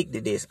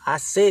predicted this. I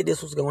said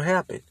this was gonna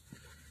happen.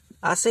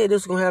 I said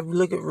this was gonna happen.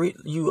 Look at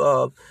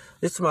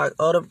this is my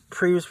other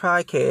previous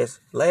podcast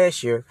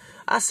last year.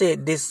 I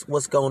said this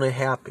was gonna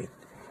happen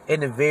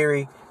in the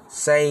very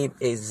same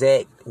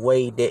exact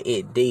way that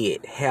it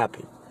did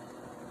happen.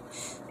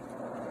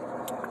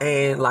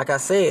 And like I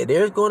said,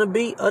 there's going to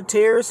be a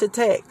terrorist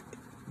attack.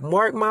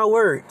 Mark my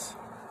words.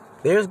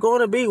 There's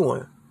going to be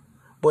one.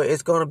 But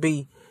it's going to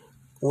be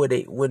when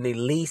they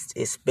least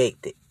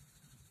expect it.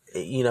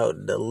 You know,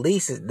 the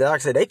least, like I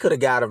said, they could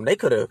have got them. They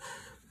could have,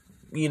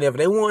 you know, if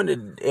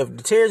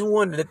the terrorists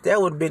wanted it, that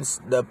would have been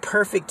the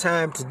perfect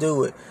time to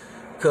do it.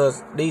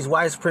 Because these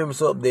white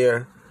supremacists up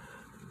there,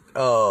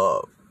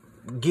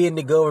 getting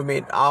the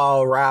government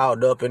all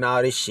riled up and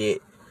all this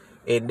shit,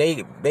 and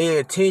their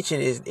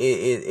attention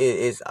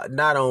is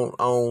not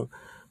on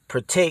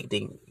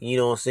protecting. You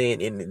know what I'm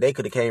saying? And they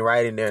could have came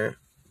right in there,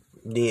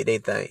 did their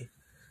thing.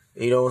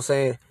 You know what I'm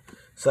saying?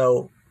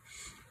 So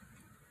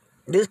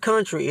this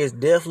country is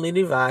definitely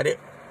divided.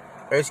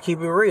 Let's keep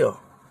it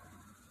real.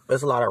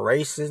 There's a lot of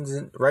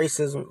racism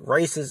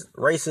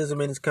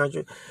in this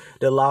country.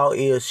 The law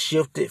is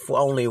shifted for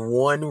only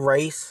one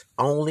race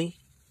only.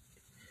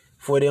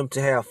 For them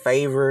to have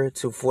favor,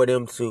 for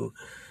them to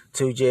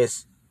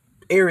just,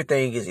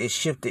 everything is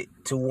shifted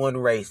to one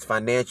race.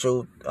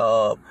 Financial,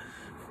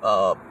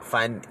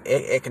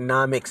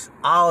 economics,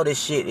 all this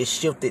shit is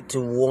shifted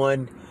to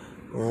one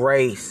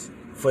race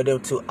for them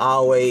to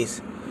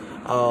always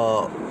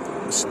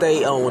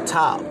stay on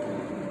top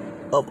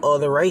of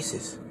other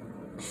races,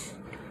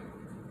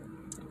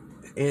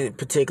 and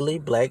particularly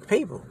black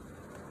people.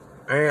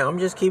 And I'm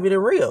just keeping it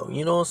real.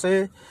 You know what I'm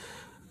saying?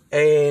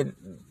 And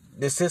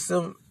the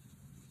system,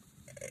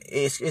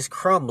 it's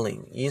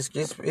crumbling. It's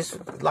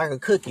like a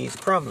cookie. It's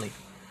crumbling.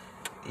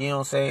 You know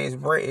what I'm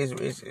saying?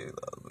 It's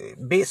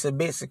bits and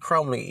bits of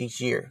crumbling each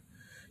year.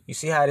 You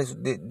see how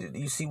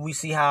we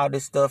see how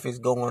this stuff is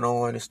going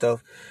on and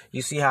stuff.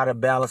 You see how the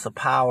balance of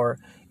power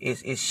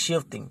is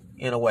shifting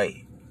in a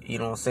way. You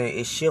know what I'm saying?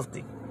 It's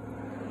shifting.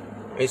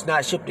 It's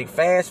not shifting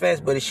fast,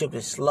 but it's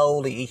shifting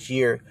slowly each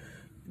year.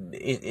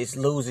 It's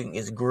losing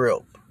its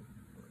grip.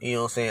 You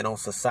know what I'm saying? On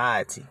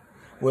society.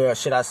 Well,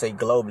 should I say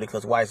globally,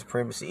 because white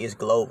supremacy is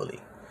globally.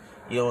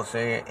 You know what I'm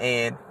saying?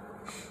 And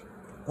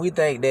we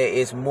think that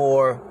it's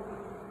more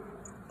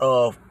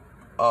of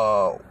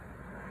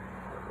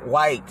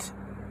white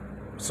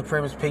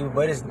supremacist people,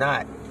 but it's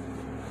not.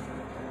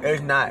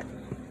 It's not.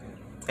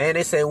 And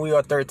they say we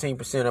are 13%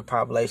 of the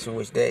population,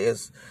 which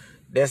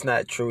that's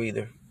not true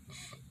either.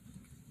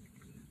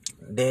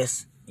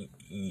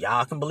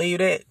 Y'all can believe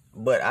that,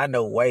 but I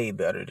know way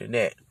better than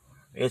that.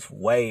 It's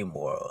way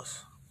more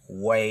us.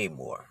 Way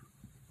more.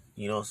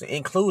 You know what I'm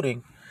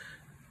saying?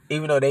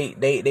 Even though they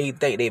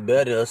think they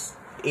better us,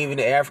 even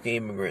the African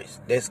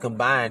immigrants that's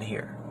combined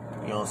here.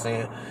 You know what I'm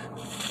saying?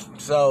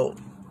 So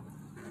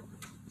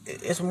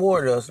it's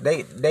more to us.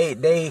 They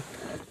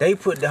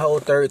put the whole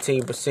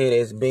 13%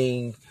 as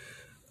being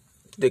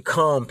the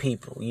calm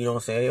people. You know what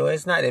I'm saying?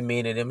 It's not that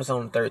many of them. It's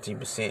only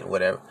 13%,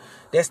 whatever.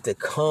 That's the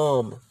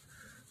calm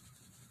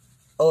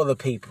other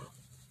people.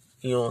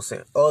 You know what I'm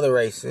saying? Other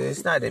races.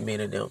 It's not that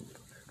many of them.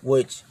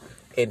 Which,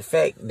 in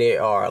fact,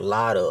 there are a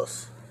lot of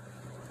us.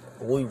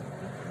 We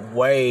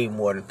way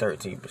more than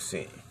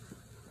 13%.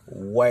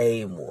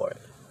 Way more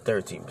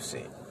than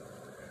 13%.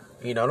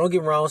 You know, don't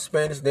get me wrong,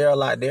 Spanish, there are a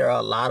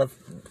lot of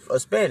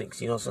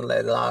Hispanics. You know what I'm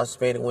saying? A lot of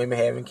Hispanic women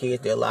having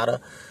kids. There are a lot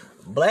of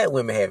black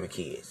women having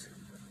kids.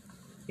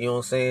 You know what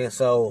I'm saying?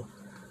 So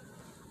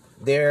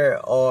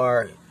there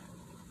are,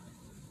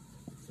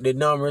 the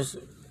numbers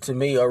to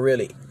me are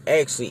really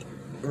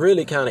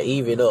kind of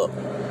even up.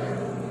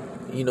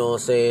 You know what I'm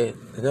saying?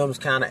 The numbers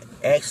kind of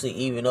actually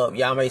even up.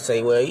 Y'all may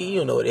say, well, you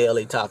don't know what the hell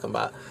they talking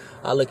about.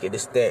 I look at the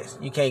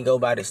stats. You can't go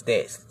by the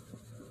stats.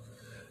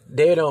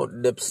 They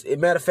don't,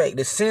 matter of fact,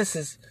 the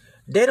census,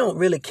 they don't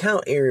really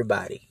count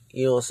everybody.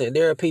 You know what I'm saying?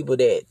 There are people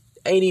that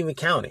ain't even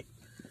counted.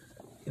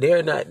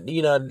 They're not,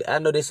 you know, I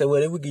know they say,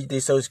 well, we get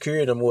this Social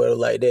Security or whatever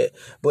like that.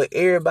 But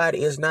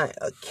everybody is not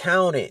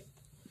counted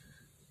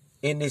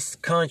in this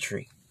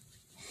country.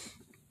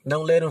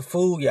 Don't let them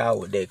fool y'all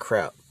with that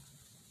crap.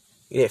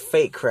 That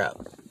fake crap.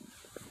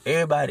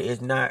 Everybody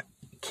is not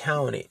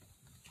counted,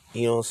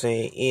 you know what I'm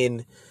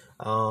saying,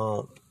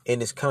 in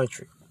this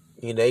country.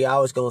 You know, they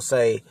always gonna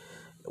say,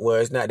 well,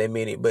 it's not that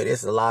many, but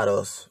it's a lot of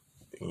us.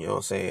 You know what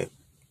I'm saying?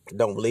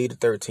 Don't believe the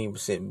 13%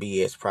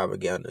 BS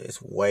propaganda.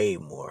 It's way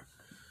more.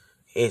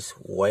 It's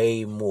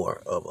way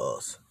more of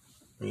us.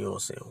 You know what I'm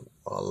saying?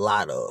 A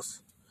lot of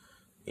us.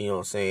 You know what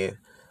I'm saying?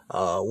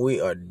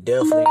 We are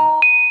definitely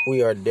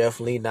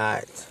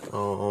not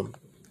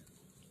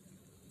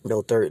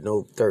no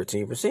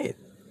 13%.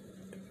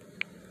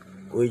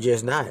 We're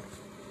just not.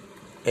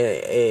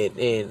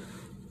 And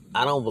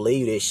I don't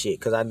believe this shit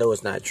because I know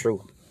it's not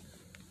true.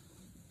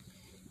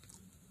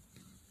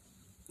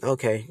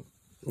 Okay.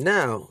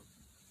 Now,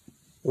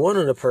 one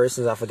of the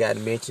persons I forgot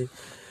to mention,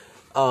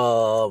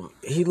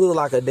 he looked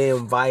like a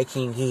damn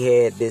Viking. He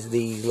had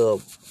these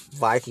little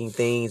Viking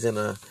things and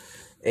I'm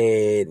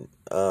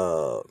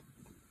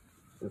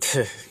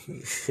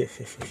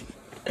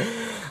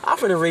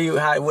finna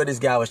read what this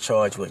guy was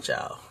charged with,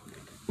 y'all.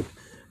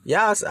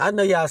 I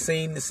know y'all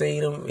seen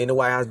him in the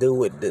White House dude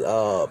with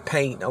the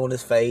paint on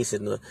his face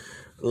and the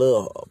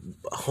little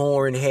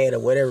horn hat or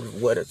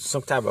whatever,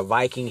 some type of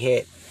Viking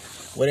hat,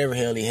 whatever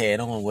hell he had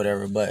on,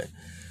 whatever. But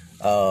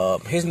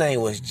his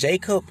name was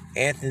Jacob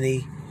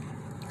Anthony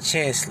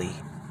Chansley.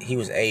 He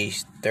was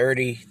aged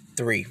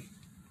 33.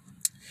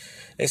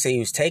 They say he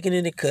was taken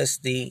into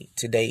custody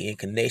today in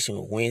connection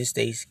with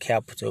Wednesday's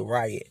Capitol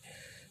riot.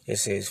 It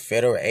says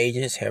federal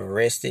agents have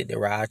arrested the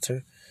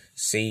rioter,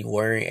 seen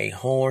wearing a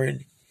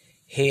horn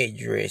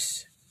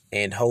headdress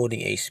and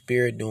holding a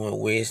spear during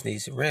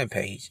Wednesday's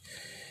rampage.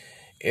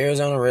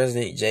 Arizona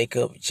resident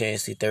Jacob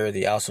Chansley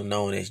III, also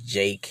known as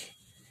Jake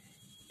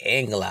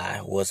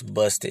Anglai, was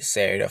busted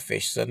Saturday,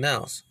 officials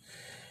announced.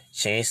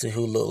 Chansley,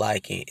 who looked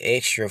like an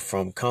extra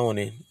from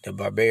Conan the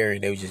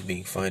Barbarian, they were just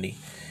being funny,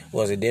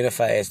 was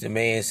identified as the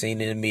man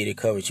seen in the media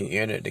coverage who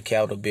entered the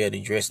Capitol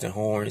building dressed in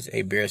horns,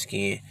 a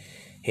bearskin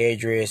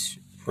headdress,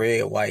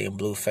 red, white, and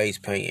blue face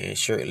paint, and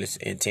shirtless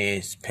and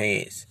tan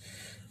pants.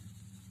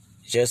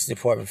 Justice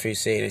Department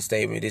officials said in a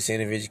statement, this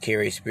individual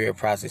carried a spear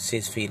approximately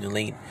 6 feet in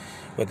length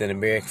with an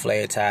American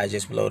flag tied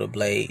just below the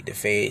blade, the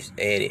feds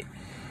added.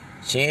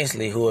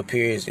 Chansley, who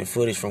appears in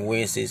footage from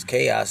Wednesday's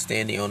chaos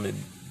standing on the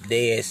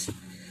dais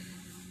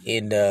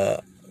in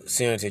the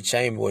Senator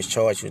chamber, was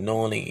charged with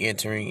knowingly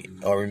entering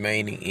or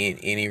remaining in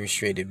any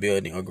restricted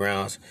building or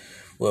grounds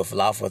with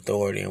lawful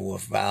authority and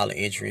with violent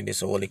entry and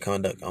disorderly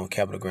conduct on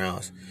Capitol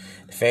grounds.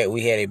 The fact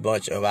we had a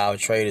bunch of our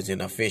traders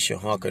and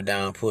officials hunker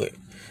down, put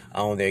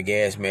on their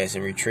gas masks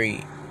and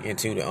retreat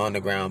into the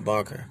underground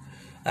bunker,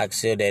 I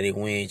consider that a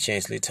win,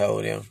 Chansley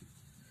told them.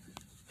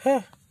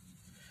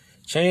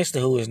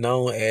 Chansley, who is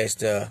known as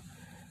the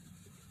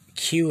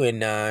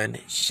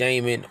QAnon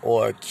shaman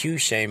or Q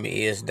shaman,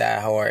 is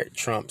diehard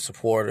Trump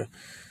supporter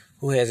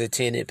who has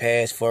attended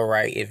past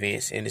far-right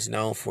events and is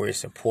known for his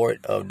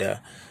support of the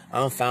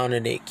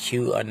unfounded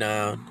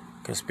QAnon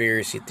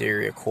conspiracy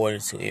theory,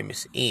 according to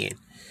MSN.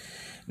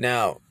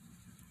 Now,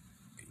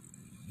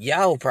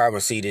 y'all will probably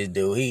see this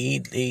dude.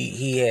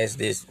 He had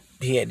this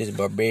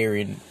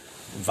barbarian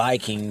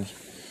Viking,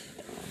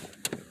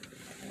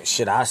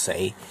 should I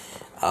say,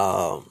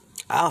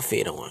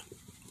 outfit on,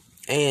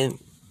 and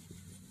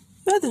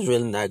nothing's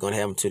really not going to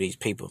happen to these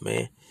people,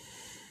 man.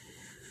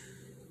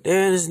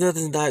 There's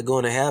nothing's not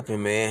going to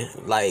happen, man.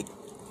 Like,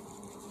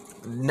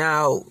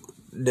 now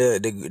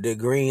the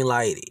green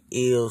light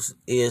is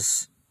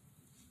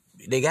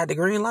they got the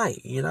green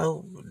light, you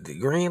know. The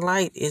green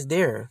light is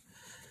there.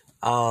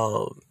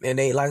 And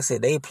they, like I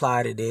said, they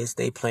plotted this,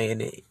 they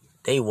planned it,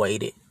 they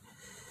waited.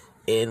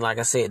 And like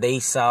I said, they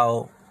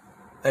saw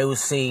They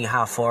was seeing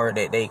how far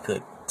that they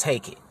could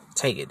take it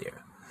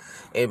there.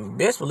 And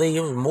best believe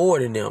it was more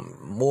than them,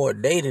 more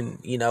they than,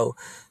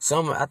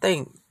 I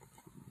think,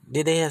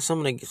 did they have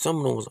some of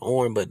them was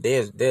armed, but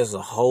there's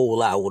a whole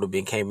lot would have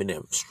been came in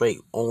them straight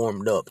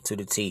armed up to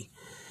the T,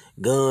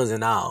 guns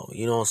and all,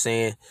 you know what I'm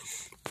saying?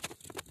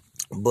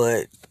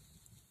 But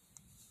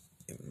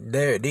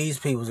these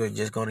people are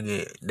just gonna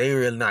they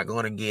really not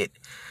gonna get.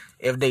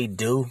 If they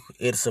do,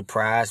 it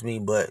surprised me,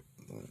 but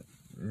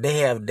they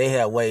have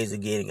ways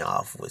of getting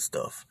off with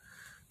stuff.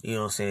 You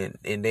know what I'm saying?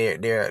 And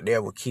they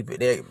will keep it.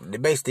 They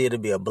basically it'll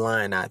be a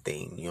blind eye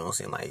thing. You know what I'm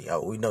saying? Like,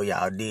 yo, we know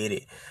y'all did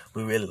it.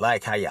 We really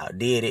like how y'all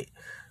did it,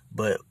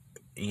 but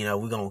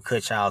we're gonna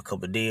cut y'all a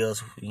couple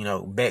deals.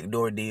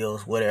 Backdoor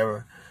deals,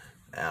 whatever.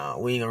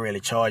 We ain't gonna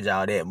really charge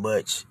y'all that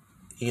much.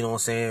 You know what I'm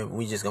saying?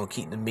 We just gonna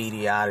keep the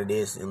media out of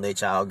this and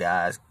let y'all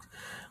guys,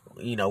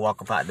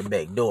 walk up out the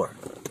back door.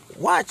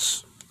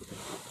 Watch.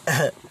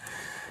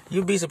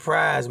 You'd be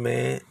surprised,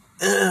 man.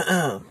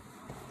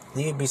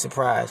 You'd be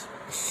surprised.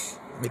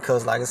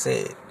 Because, like I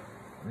said,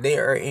 they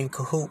are in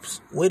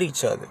cahoots with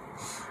each other.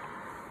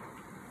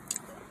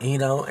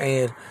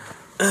 And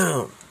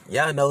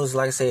y'all know,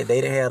 like I said,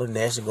 they didn't have the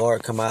National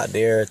Guard come out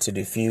there to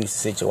defuse the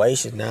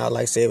situation. Now,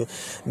 like I said,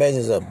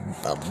 imagine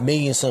a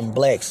million some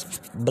black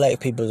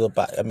people,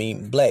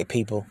 black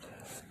people,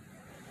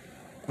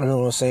 you know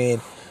what I'm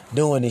saying,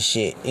 doing this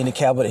shit in the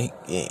Capitol.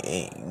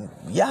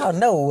 Y'all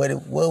know what it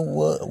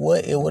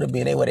would have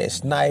been. They would have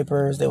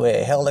snipers, they would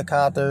have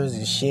helicopters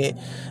and shit.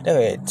 They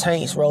would have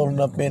tanks rolling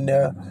up in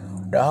there,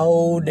 the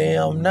whole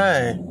damn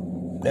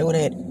nine. They would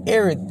have had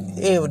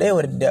they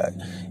would have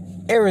done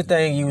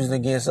everything used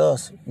against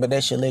us. But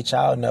that should let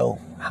y'all know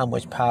how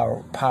much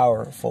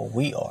powerful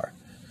we are.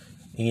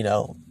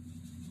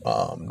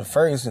 The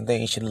Ferguson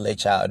thing should have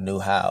let y'all know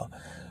how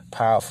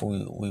powerful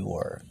we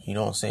were. You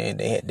know what I'm saying?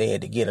 They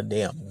had to get a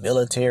damn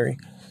military.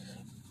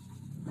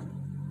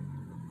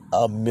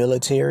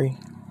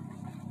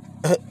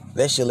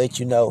 That should let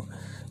you know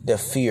the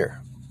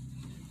fear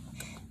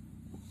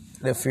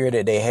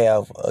that they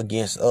have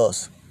against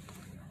us,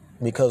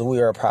 because we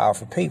are a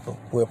powerful people.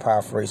 We're a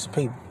powerful race of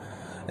people.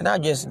 And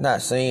I'm just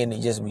not saying it,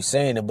 just be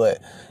saying it,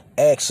 but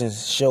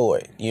actions show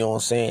it. You know what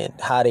I'm saying?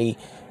 How they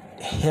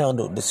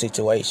handled the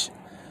situation.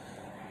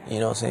 You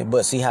know what I'm saying?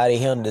 But see how they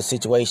handled the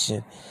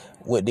situation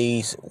with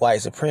these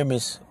white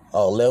supremacists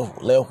or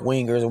left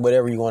wingers or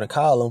whatever you want to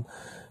call them.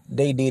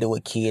 They did it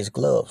with kids'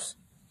 gloves.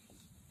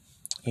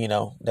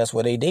 That's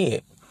what they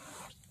did.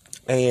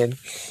 And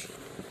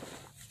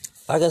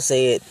like I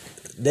said,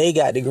 they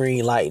got the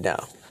green light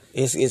now.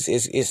 It's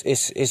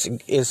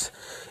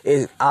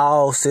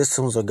all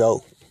systems will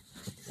go.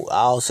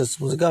 All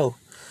systems will go.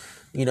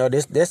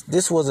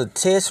 This was a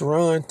test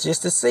run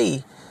just to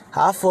see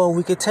how far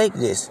we could take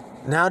this.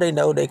 Now they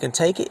know they can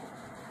take it.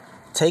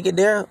 Take it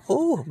there.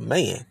 Oh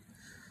man.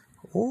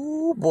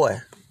 Oh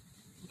boy.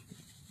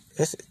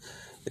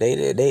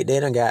 They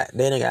done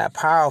got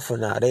powerful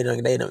now. They feel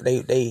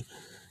it.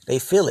 They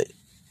feel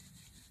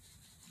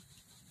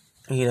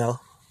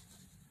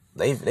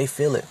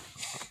it.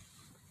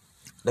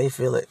 They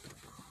feel it.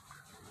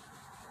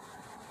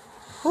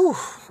 Whew,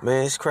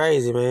 man, it's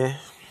crazy, man.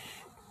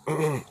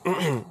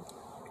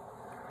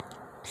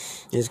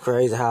 It's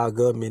crazy how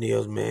government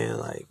is, man.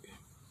 Like,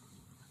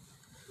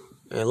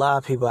 and a lot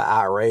of people are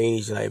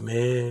outraged, like,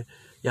 man,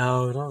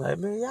 y'all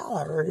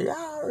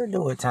already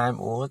knew what time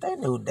it was. They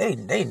knew it. They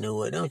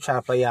don't try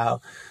to play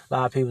out. A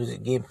lot of people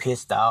just getting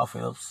pissed off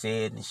and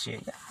upset and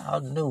shit.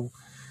 Y'all knew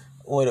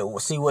what it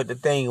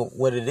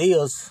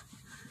is.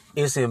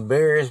 It's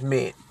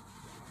embarrassment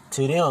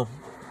to them.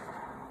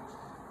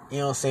 You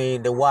know what I'm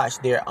saying? To watch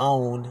their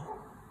own,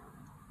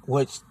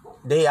 which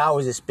they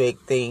always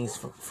expect things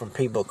from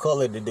people of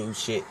color to do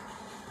shit,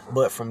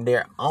 but from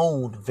their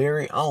own,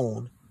 very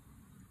own,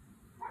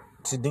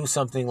 to do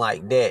something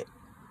like that,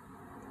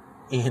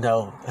 it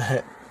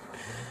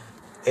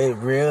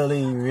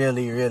really,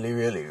 really, really,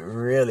 really,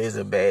 really is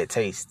a bad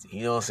taste.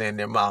 You know what I'm saying?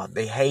 Their mouth,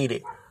 they hate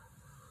it.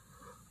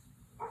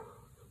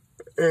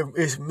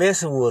 It's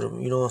messing with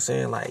them. You know what I'm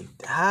saying? Like,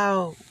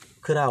 how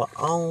could our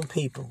own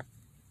people?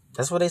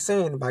 That's what they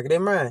saying in the back of their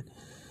mind.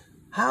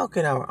 How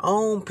can our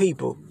own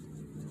people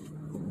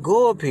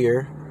go up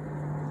here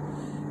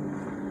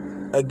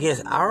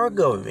against our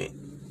government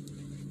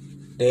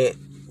that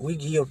we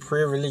give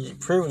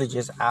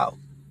privileges out,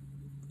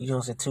 you know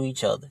what I'm saying, to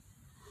each other?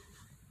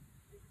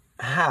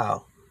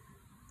 How?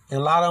 And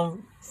a lot of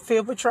them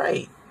feel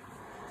betrayed.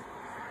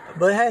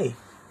 But hey,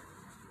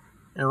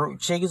 and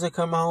chickens are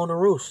coming home to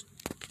roost.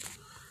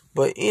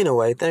 But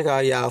anyway, thank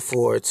all y'all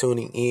for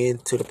tuning in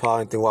to the Paul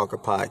Anthony Walker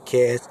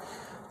podcast.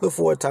 Look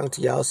forward to talking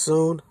to y'all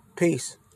soon. Peace.